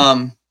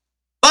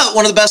 But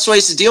one of the best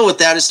ways to deal with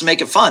that is to make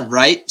it fun,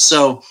 right?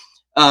 So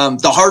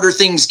the harder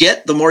things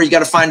get, the more you got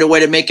to find a way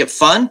to make it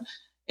fun.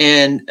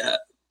 And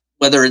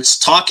whether it's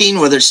talking,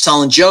 whether it's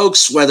telling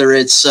jokes, whether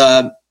it's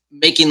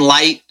making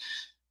light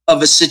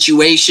of a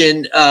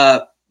situation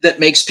that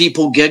makes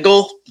people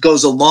giggle,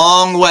 goes a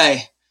long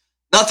way.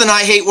 Nothing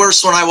I hate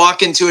worse when I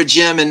walk into a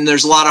gym and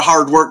there's a lot of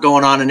hard work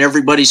going on and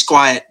everybody's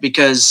quiet,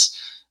 because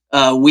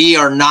we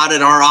are not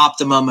at our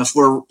optimum if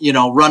we're,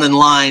 running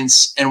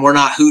lines and we're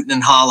not hooting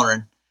and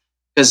hollering.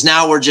 Because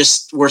now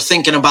we're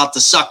thinking about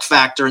the suck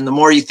factor. And the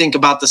more you think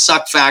about the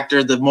suck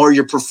factor, the more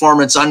your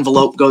performance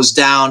envelope goes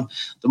down,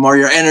 the more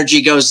your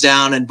energy goes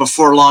down. And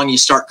before long, you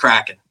start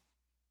cracking.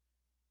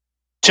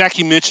 Jack,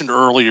 you mentioned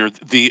earlier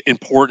the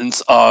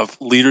importance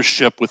of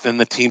leadership within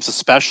the teams,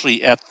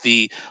 especially at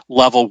the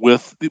level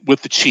with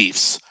the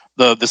Chiefs,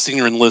 the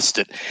senior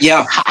enlisted.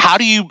 Yeah. How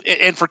do you,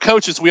 and for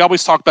coaches, we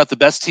always talk about the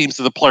best teams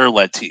are the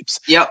player-led teams.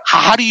 Yeah.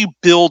 How do you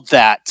build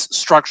that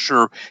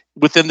structure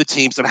within the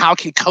teams, and how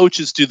can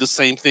coaches do the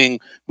same thing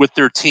with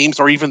their teams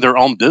or even their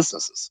own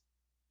businesses?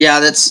 Yeah,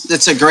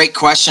 that's a great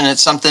question.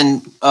 It's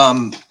something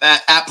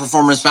at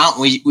Performance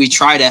Mountain we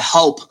try to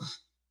help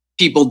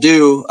people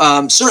do.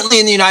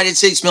 Certainly in the United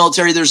States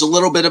military, there's a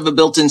little bit of a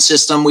built-in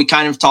system. We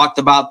kind of talked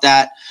about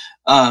that.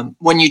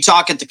 When you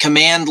talk at the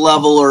command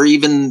level, or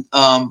even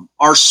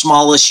our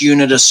smallest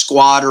unit, a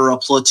squad or a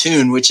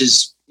platoon, which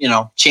is,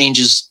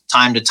 changes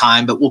time to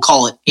time, but we'll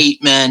call it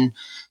 8 men,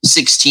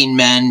 16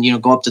 men,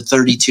 go up to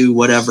 32,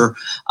 whatever.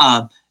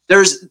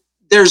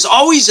 There's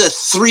always a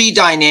 3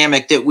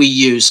 dynamic that we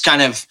use,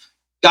 kind of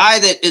guy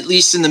that, at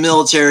least in the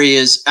military,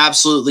 is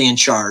absolutely in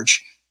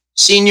charge,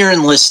 senior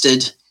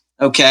enlisted,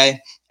 okay,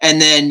 and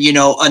then,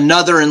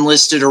 another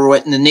enlisted, or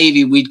what in the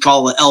Navy we'd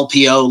call an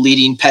LPO,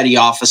 leading petty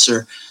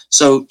officer.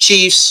 So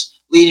chiefs,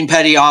 leading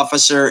petty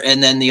officer,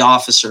 and then the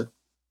officer.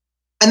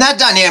 And that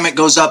dynamic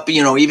goes up,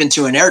 even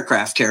to an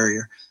aircraft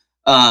carrier.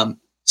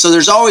 So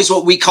there's always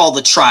what we call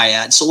the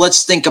triad. So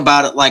let's think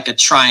about it like a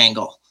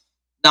triangle,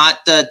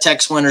 not the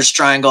Tex Winters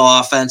triangle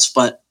offense,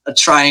 but a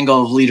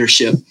triangle of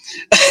leadership.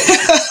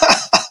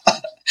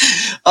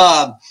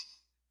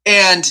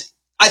 And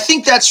I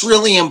think that's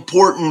really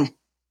important,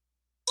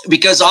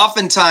 because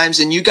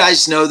oftentimes, and you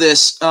guys know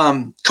this,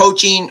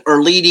 coaching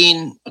or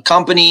leading a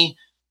company,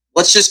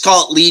 let's just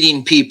call it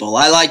leading people.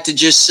 I like to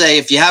just say,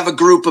 if you have a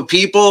group of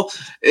people,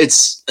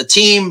 it's a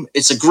team,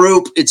 it's a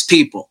group, it's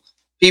people.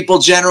 People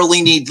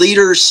generally need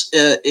leaders.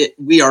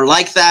 We are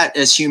like that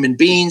as human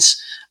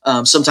beings.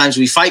 Sometimes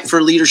we fight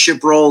for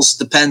leadership roles,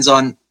 depends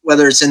on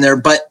whether it's in there.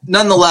 But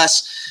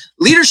nonetheless,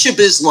 leadership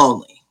is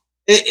lonely.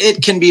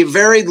 It can be a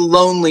very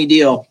lonely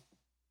deal.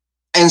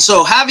 And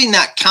so having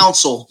that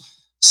council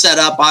set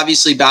up,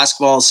 obviously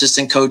basketball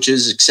assistant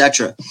coaches,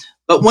 etc.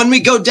 But when we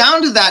go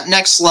down to that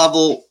next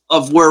level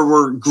of where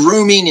we're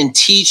grooming and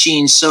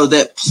teaching, so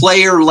that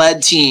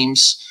player-led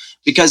teams,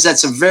 because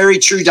that's a very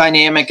true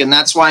dynamic, and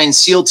that's why in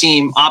SEAL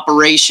team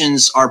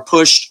operations are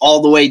pushed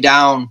all the way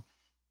down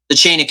the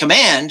chain of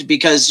command,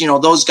 because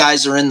those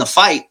guys are in the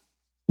fight,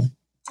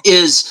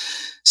 is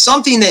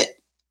something that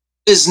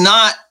is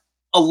not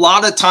a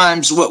lot of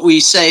times what we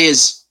say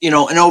is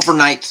an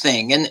overnight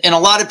thing. And a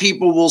lot of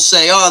people will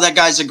say, oh, that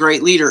guy's a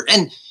great leader,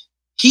 and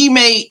he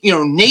may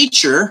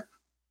nature,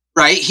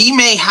 right, he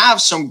may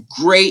have some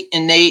great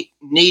innate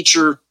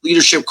nature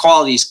leadership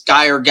qualities,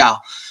 guy or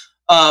gal.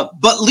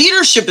 But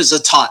leadership is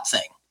a taught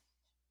thing.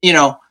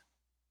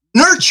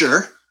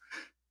 Nurture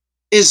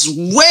is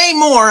way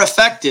more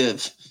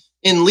effective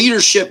in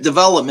leadership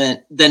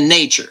development than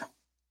nature,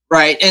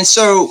 right? And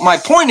so my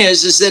point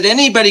is that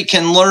anybody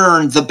can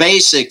learn the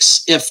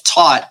basics if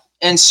taught.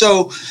 And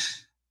so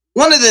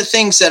one of the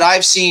things that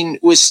I've seen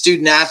with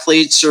student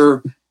athletes,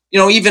 or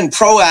even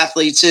pro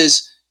athletes,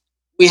 is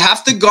we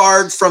have to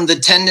guard from the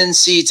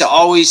tendency to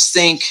always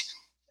think,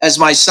 as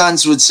my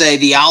sons would say,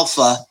 the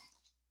alpha,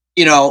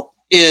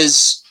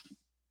 is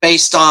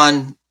based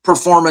on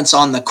performance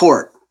on the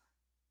court.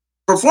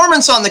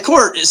 Performance on the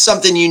court is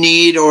something you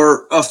need,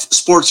 or a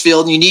sports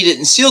field, and you need it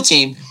in SEAL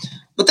team,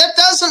 but that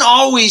doesn't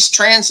always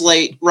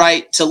translate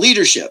right to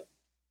leadership.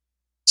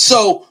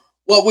 So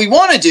what we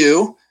want to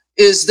do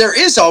is, there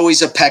is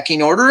always a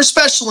pecking order,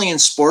 especially in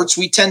sports.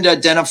 We tend to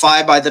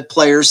identify by the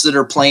players that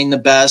are playing the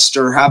best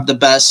or have the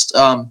best,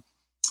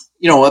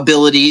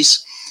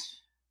 abilities.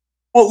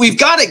 What we've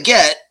got to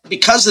get,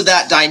 because of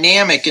that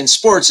dynamic in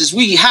sports, is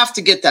we have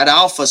to get that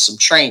alpha some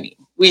training.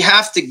 We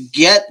have to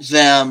get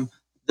them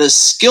the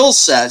skill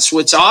sets,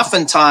 which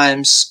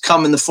oftentimes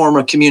come in the form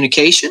of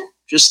communication,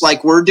 just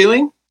like we're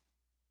doing.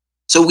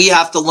 So we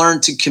have to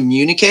learn to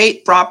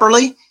communicate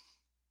properly.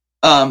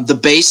 The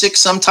basics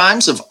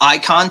sometimes of eye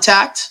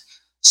contact.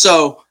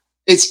 So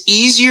it's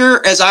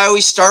easier, as I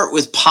always start,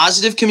 with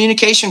positive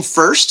communication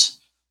first.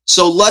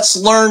 So let's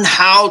learn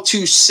how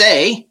to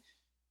say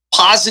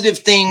positive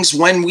things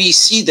when we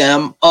see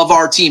them of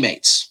our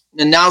teammates.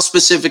 And now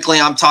specifically,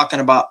 I'm talking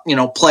about,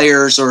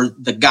 players or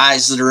the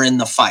guys that are in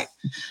the fight.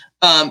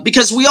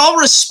 Because we all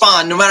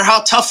respond, no matter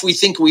how tough we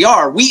think we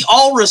are, we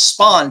all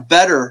respond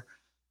better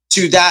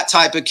to that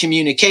type of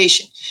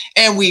communication.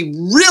 And we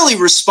really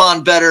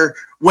respond better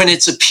when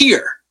it's a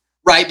peer,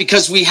 right?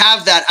 Because we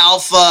have that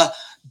alpha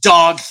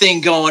dog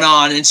thing going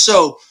on. And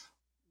so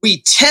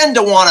we tend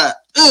to want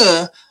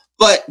to,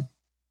 but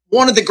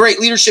one of the great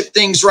leadership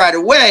things right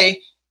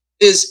away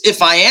is,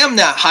 if I am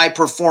that high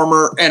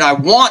performer and I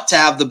want to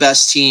have the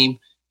best team,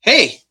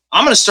 hey,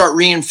 I'm going to start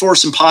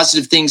reinforcing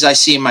positive things I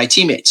see in my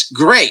teammates.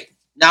 Great.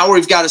 Now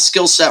we've got a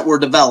skill set we're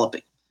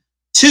developing.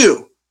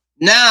 2,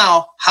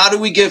 now how do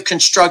we give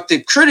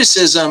constructive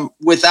criticism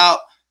without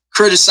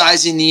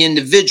criticizing the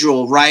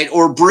individual, right?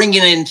 Or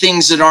bringing in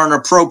things that aren't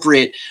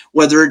appropriate,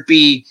 whether it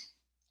be,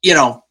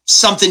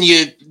 something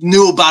you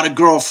knew about a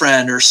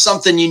girlfriend or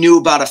something you knew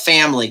about a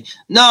family.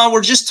 No,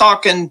 we're just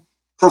talking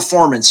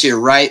performance here,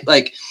 right?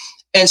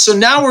 And so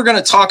now we're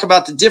going to talk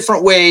about the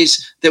different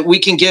ways that we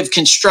can give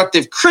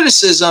constructive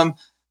criticism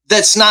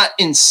that's not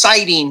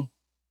inciting,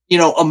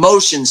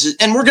 emotions.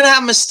 And we're going to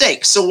have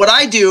mistakes. So what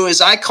I do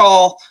is I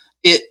call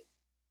it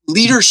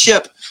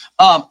leadership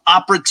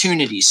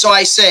opportunities. So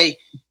I say,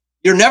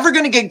 you're never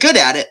going to get good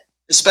at it,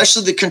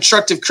 especially the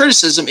constructive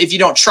criticism, if you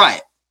don't try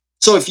it.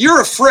 So if you're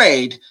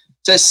afraid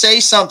to say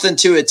something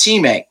to a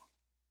teammate,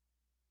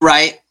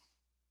 right,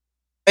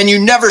 and you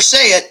never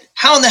say it,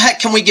 how in the heck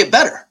can we get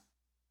better?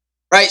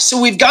 Right?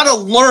 So we've got to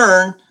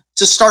learn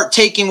to start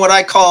taking what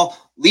I call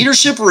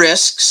leadership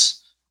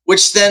risks,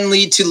 which then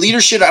lead to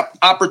leadership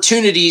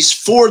opportunities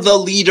for the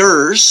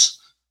leaders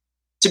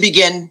to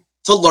begin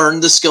to learn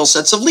the skill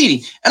sets of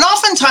leading. And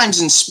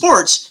oftentimes in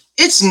sports,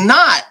 it's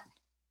not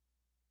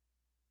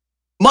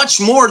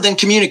much more than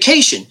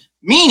communication,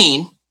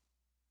 meaning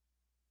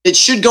it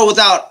should go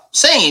without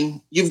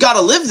saying, you've got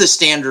to live the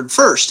standard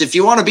first. If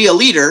you want to be a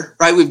leader,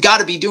 right, we've got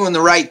to be doing the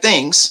right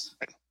things,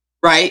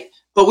 right?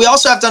 But we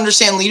also have to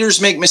understand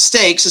leaders make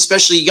mistakes,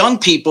 especially young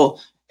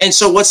people. And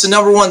so what's the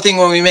number one thing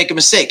when we make a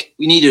mistake?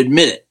 We need to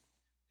admit it,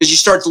 because you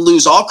start to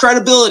lose all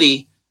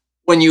credibility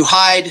when you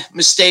hide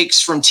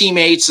mistakes from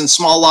teammates and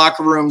small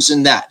locker rooms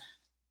and that.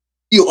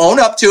 You own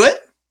up to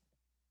it.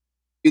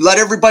 You let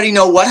everybody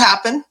know what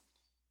happened,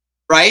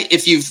 right?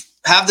 If you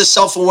have the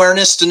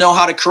self-awareness to know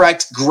how to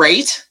correct,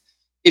 great.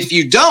 If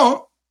you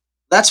don't,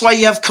 that's why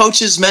you have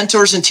coaches,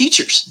 mentors, and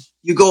teachers.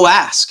 You go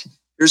ask,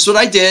 here's what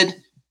I did.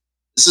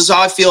 This is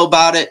how I feel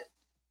about it.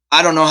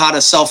 I don't know how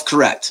to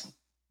self-correct.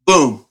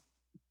 Boom.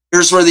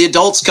 Here's where the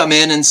adults come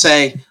in and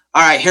say,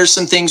 all right, here's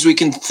some things we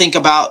can think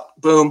about.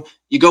 Boom.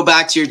 You go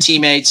back to your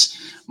teammates.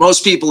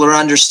 Most people are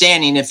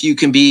understanding if you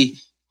can be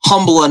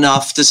humble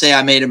enough to say,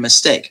 I made a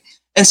mistake.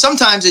 And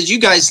sometimes, as you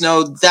guys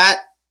know,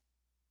 that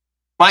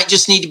might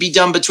just need to be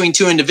done between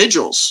two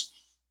individuals,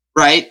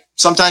 right?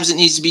 Sometimes it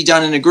needs to be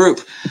done in a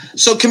group.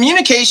 So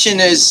communication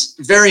is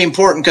very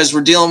important because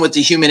we're dealing with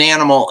the human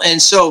animal.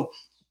 And so,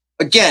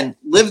 again,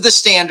 live the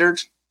standard,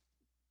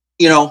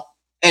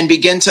 and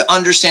begin to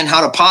understand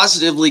how to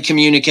positively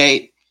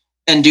communicate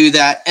and do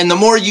that. And the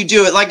more you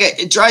do it,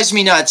 it drives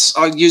me nuts.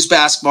 I'll use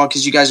basketball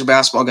because you guys are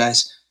basketball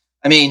guys.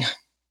 I mean,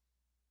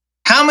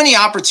 how many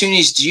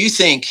opportunities do you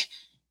think,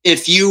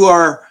 if you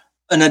are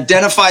an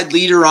identified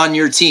leader on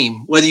your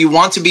team, whether you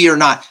want to be or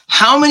not,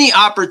 how many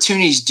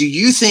opportunities do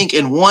you think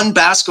in one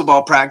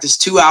basketball practice,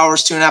 2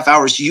 hours, 2.5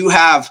 hours, you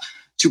have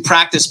to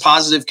practice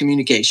positive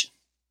communication?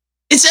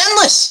 It's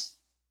endless.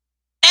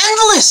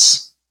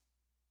 Endless.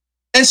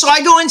 And so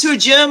I go into a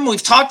gym.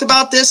 We've talked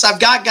about this. I've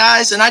got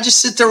guys, and I just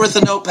sit there with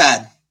a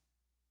notepad.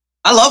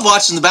 I love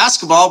watching the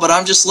basketball, but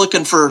I'm just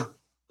looking for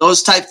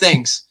those type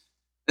things.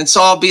 And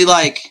so I'll be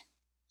like,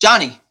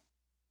 Johnny,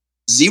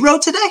 0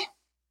 today?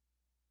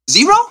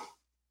 0?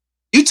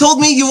 You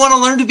told me you want to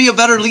learn to be a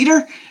better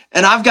leader,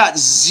 and I've got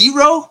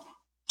 0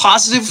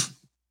 positive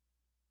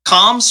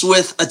comms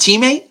with a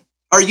teammate?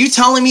 Are you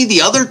telling me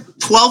the other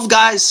 12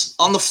 guys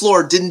on the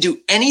floor didn't do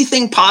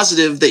anything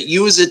positive that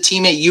you as a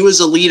teammate, you as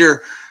a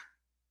leader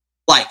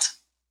liked?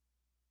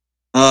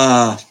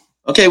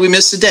 Okay, we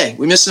missed a day.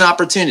 We missed an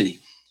opportunity.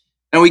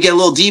 And we get a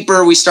little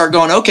deeper. We start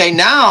going, okay,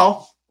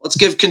 now let's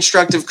give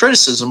constructive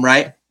criticism,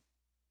 right?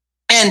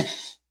 And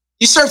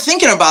you start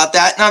thinking about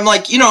that. And I'm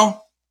like,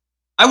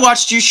 I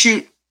watched you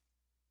shoot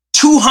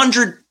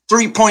 200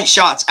 3-point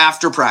shots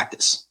after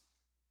practice,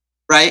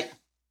 right?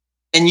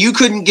 And you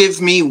couldn't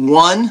give me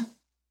one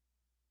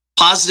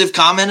positive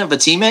comment of a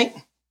teammate,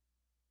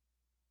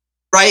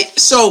 right?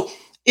 So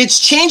it's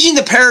changing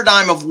the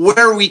paradigm of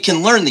where we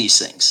can learn these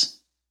things.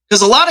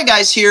 Because a lot of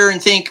guys hear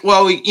and think,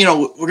 well, we're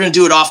going to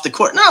do it off the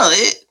court. No,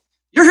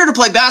 you're here to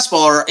play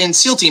basketball or in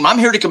SEAL team. I'm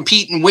here to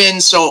compete and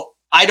win so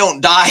I don't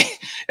die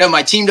and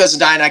my team doesn't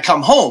die and I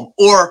come home.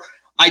 Or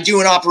I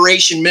do an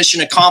operation,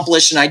 mission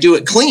accomplished, and I do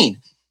it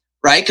clean,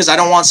 right? Because I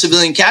don't want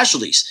civilian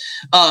casualties.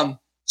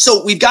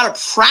 So we've got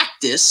to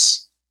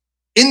practice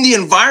in the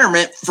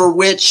environment for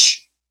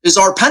which is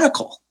our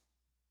pinnacle.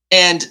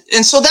 And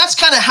so that's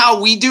kind of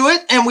how we do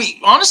it. And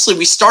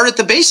we start at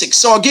the basics.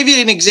 So I'll give you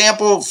an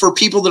example for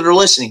people that are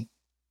listening.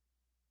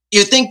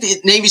 You think the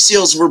Navy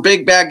SEALs were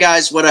big, bad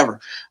guys, whatever.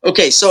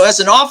 Okay, so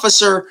as an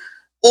officer,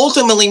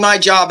 ultimately my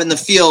job in the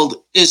field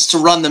is to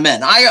run the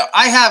men.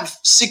 I have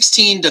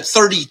 16 to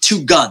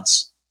 32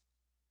 guns,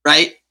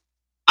 right?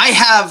 I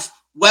have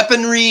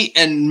weaponry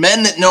and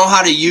men that know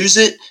how to use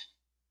it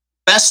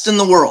best in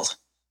the world.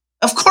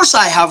 Of course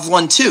I have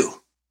one too.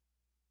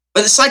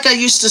 But it's like I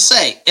used to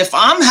say, if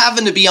I'm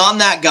having to be on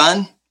that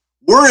gun,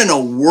 we're in a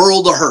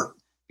world of hurt.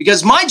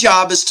 Because my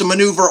job is to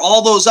maneuver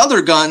all those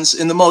other guns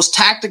in the most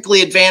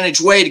tactically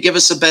advantaged way to give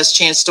us the best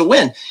chance to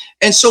win.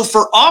 And so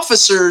for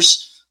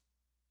officers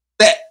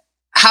that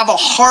have a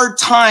hard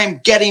time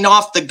getting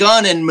off the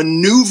gun and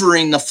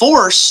maneuvering the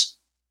force,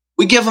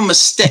 we give them a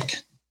stick.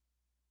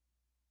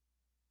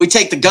 We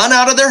take the gun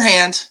out of their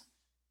hand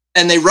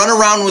and they run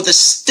around with a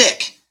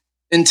stick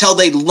until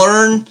they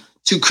learn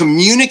to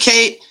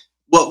communicate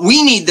what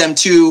we need them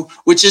to,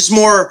 which is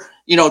more,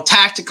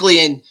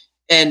 tactically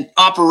and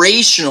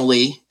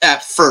operationally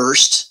at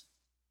first.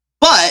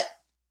 But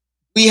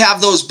we have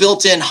those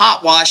built-in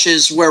hot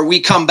washes where we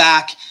come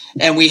back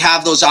and we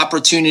have those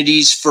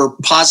opportunities for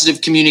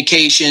positive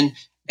communication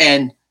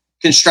and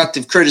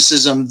constructive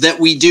criticism that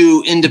we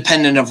do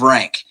independent of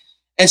rank.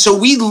 And so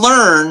we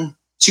learn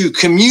to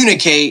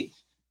communicate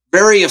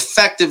very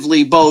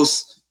effectively,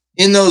 both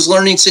in those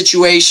learning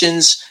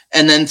situations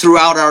and then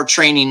throughout our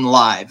training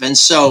live. And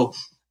so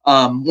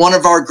one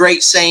of our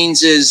great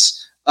sayings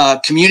is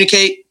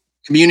communicate,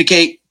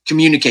 communicate,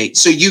 communicate.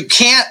 So you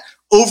can't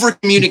over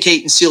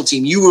communicate in SEAL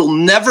team. You will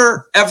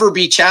never, ever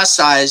be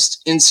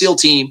chastised in SEAL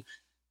team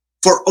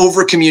for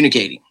over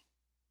communicating.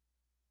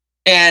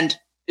 And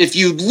if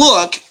you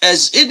look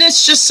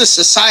it's just a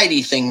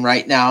society thing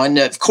right now. And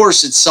of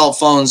course it's cell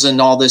phones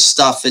and all this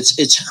stuff.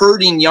 It's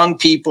hurting young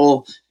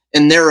people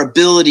and their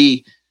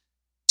ability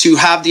to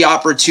have the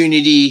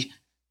opportunity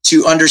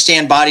to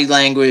understand body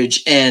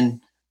language and,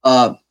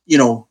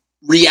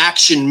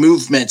 reaction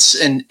movements.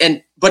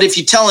 But if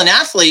you tell an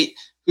athlete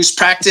who's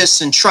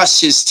practiced and trusts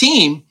his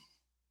team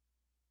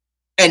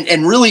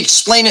and really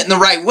explain it in the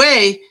right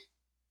way,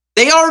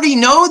 they already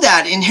know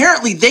that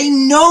inherently. They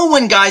know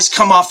when guys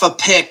come off a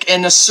pick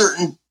and a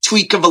certain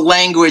tweak of a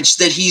language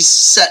that he's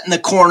set in the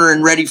corner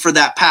and ready for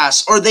that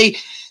pass, or they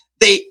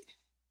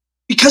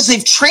because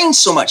they've trained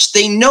so much,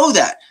 they know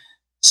that.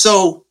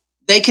 So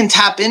they can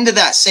tap into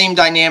that same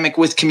dynamic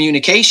with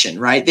communication,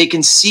 right? They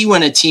can see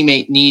when a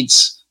teammate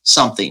needs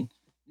something.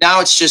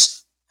 Now it's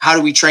just, how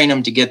do we train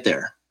them to get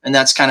there? And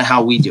that's kind of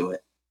how we do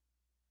it.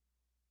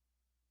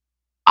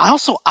 I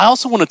also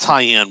want to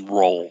tie in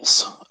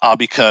roles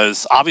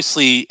because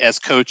obviously as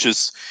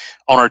coaches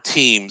on our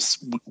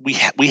teams, we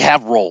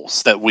have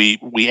roles that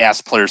we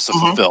ask players to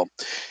fulfill.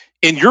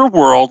 In your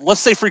world,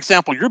 let's say, for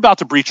example, you're about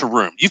to breach a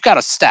room. You've got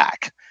a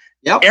stack.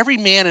 Yep. Every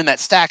man in that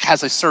stack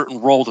has a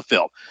certain role to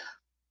fill.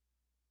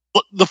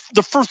 The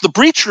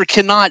breacher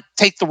cannot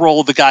take the role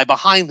of the guy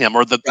behind him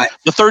or the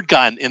third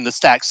guy in the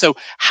stack. So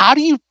how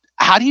do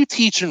you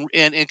teach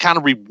and kind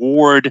of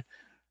reward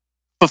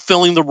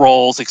fulfilling the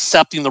roles,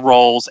 accepting the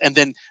roles, and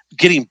then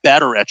getting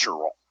better at your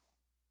role?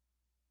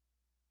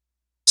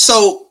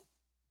 So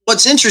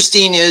what's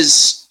interesting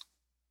is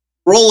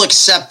role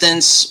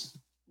acceptance,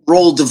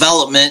 role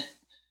development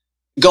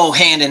go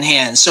hand in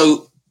hand.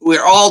 So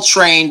we're all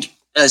trained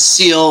as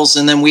SEALs,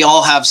 and then we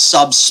all have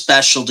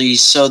subspecialties.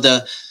 So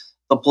the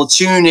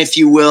platoon, if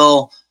you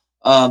will,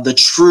 the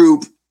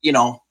troop,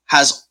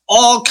 has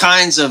all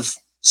kinds of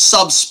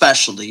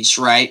subspecialties,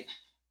 right?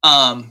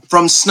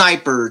 From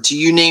sniper to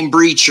you name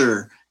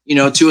breacher,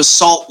 to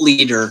assault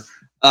leader,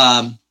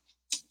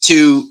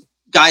 to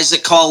guys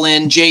that call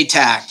in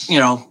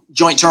JTAC,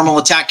 joint terminal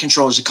attack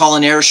controllers that call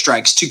in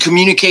airstrikes, to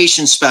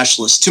communication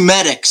specialists, to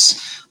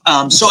medics.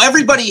 So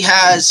everybody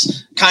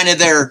has kind of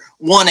their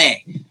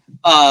 1A.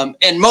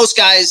 And most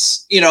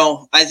guys,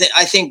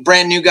 I think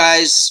brand new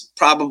guys,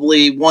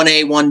 probably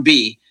 1A,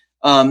 1B.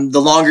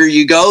 The longer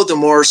you go, the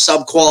more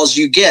subquals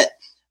you get.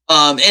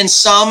 And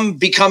some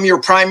become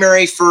your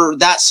primary for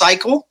that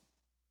cycle,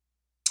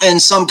 and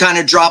some kind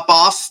of drop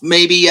off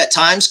maybe at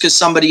times because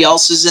somebody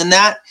else is in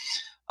that.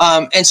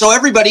 And so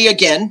everybody,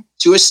 again,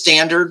 to a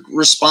standard,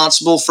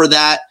 responsible for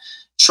that,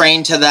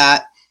 trained to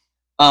that.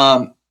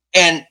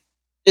 And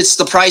it's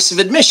the price of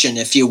admission,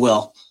 if you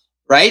will,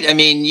 right? I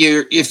mean,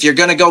 if you're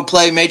going to go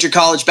play major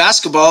college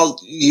basketball,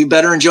 you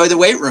better enjoy the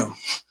weight room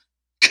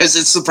because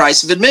it's the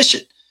price of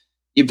admission.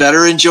 You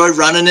better enjoy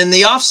running in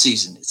the off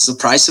season. It's the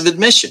price of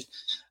admission.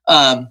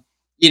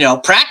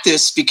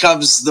 Practice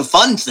becomes the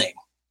fun thing.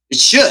 It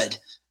should,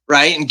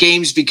 right? And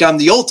games become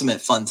the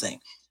ultimate fun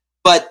thing.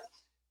 But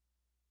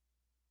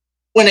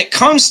when it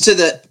comes to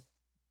the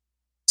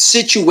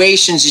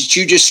situations that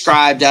you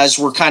described as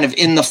we're kind of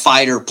in the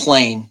fight or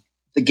playing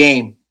the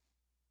game,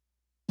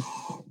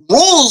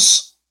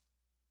 roles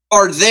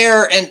are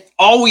there and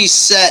always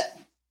set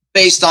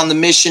based on the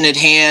mission at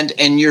hand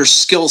and your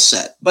skill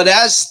set. But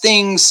as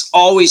things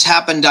always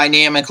happen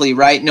dynamically,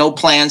 right? No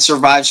plan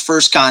survives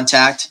first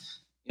contact.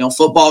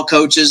 Football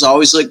coaches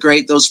always look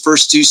great those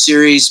first 2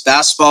 series.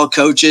 Basketball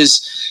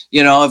coaches,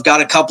 have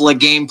got a couple of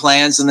game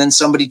plans and then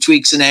somebody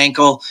tweaks an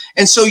ankle.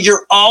 And so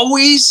you're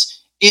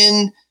always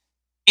in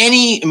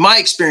my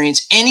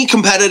experience, any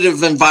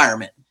competitive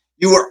environment,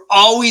 you are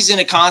always in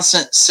a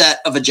constant set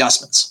of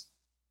adjustments.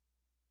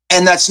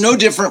 And that's no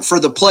different for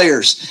the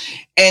players.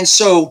 And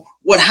so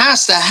what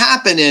has to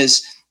happen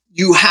is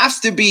you have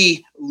to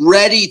be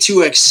ready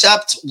to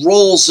accept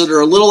roles that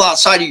are a little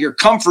outside of your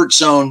comfort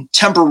zone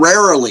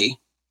temporarily,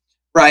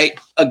 right?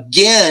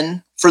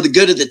 Again, for the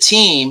good of the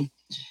team.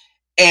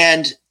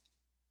 And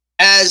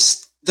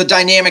as the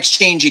dynamics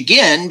change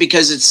again,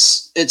 because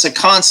it's a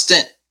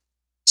constant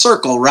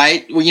circle,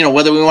 right?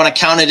 Whether we want to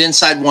count it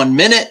inside 1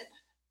 minute,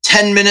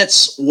 10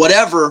 minutes,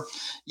 whatever,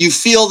 you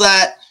feel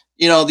that,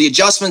 the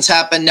adjustments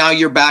happen. Now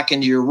you're back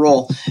into your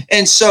role.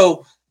 And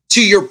so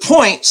to your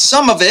point,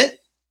 some of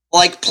it,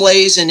 like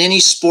plays in any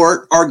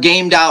sport, are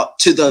gamed out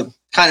to the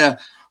kind of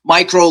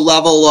micro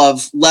level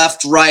of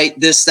left, right,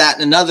 this, that,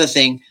 and another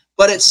thing.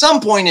 But at some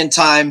point in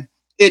time,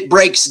 it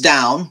breaks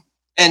down.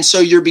 And so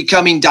you're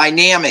becoming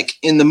dynamic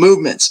in the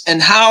movements.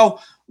 And how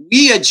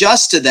we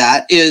adjust to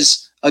that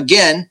is,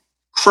 again,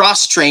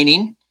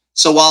 cross-training.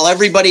 So while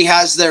everybody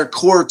has their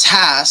core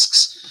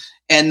tasks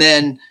and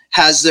then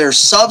has their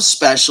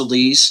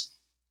subspecialties,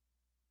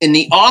 in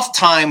the off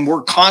time,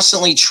 we're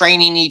constantly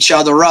training each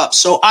other up.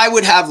 So I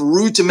would have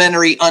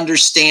rudimentary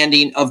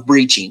understanding of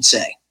breaching,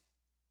 say.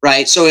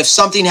 Right. So if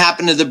something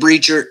happened to the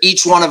breacher,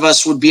 each one of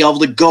us would be able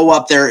to go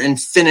up there and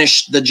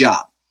finish the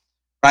job.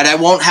 Right. I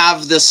won't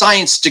have the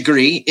science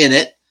degree in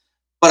it,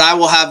 but I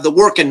will have the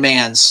working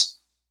man's,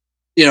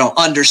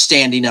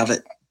 understanding of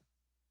it.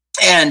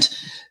 And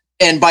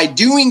by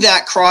doing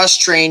that cross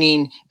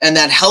training and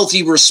that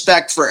healthy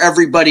respect for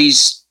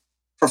everybody's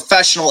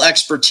professional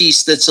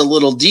expertise that's a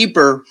little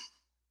deeper,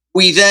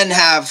 we then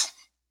have,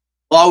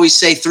 we'll always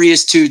say 3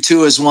 is 2,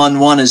 2 is 1,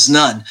 1 is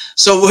none.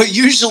 So we'll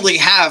usually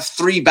have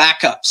 3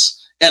 backups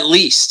at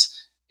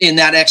least in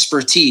that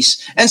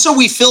expertise. And so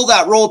we fill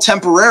that role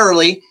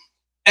temporarily.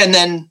 And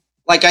then,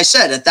 like I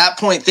said, at that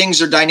point, things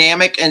are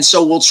dynamic. And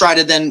so we'll try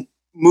to then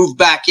move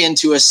back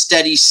into a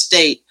steady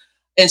state.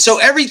 And so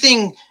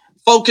everything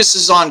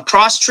focuses on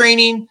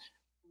cross-training,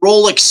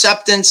 role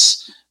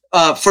acceptance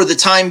for the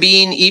time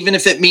being, even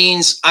if it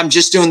means I'm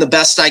just doing the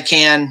best I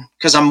can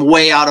because I'm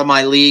way out of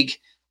my league.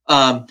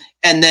 And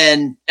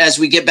then as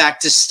we get back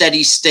to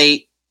steady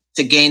state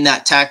to gain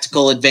that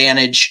tactical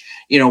advantage,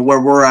 where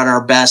we're at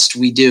our best,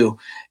 we do.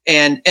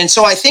 And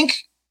so I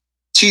think,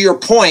 to your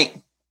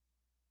point,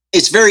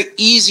 it's very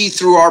easy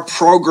through our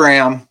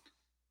program,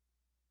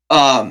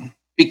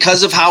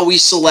 because of how we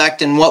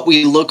select and what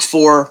we look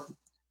for,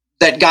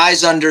 that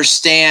guys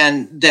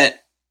understand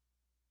that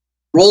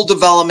role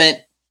development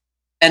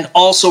and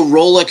also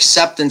role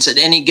acceptance at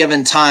any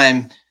given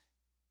time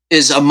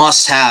is a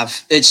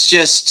must-have. It's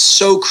just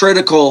so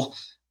critical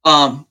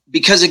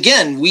because,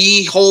 again,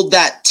 we hold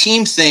that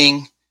team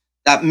thing,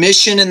 that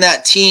mission in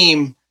that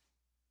team,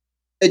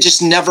 it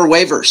just never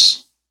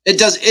wavers. It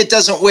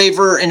doesn't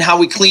waver in how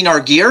we clean our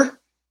gear.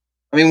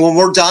 I mean, when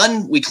we're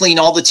done, we clean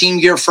all the team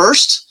gear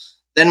first,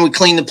 then we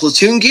clean the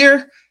platoon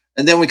gear,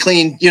 and then we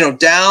clean,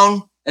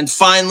 down, and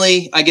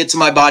finally I get to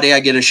my body, I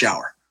get a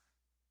shower.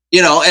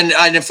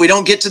 And if we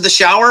don't get to the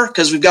shower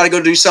because we've got to go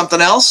do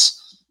something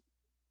else,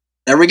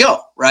 there we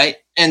go, right?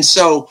 And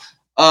so,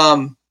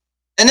 and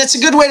that's a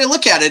good way to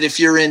look at it if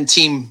you're in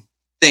team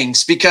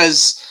things,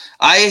 because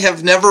I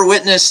have never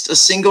witnessed a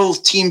single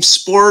team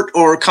sport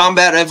or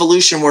combat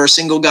evolution where a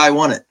single guy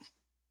won it.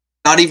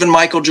 Not even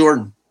Michael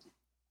Jordan.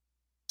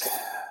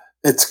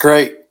 It's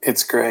great.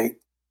 It's great.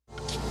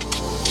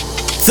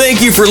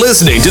 Thank you for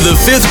listening to the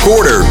 5th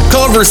Quarter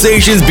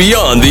Conversations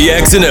Beyond the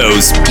X and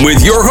O's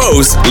with your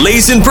hosts,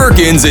 Layson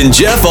Perkins and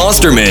Jeff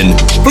Osterman.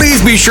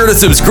 Please be sure to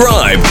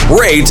subscribe,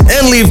 rate,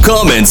 and leave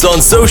comments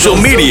on social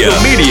media.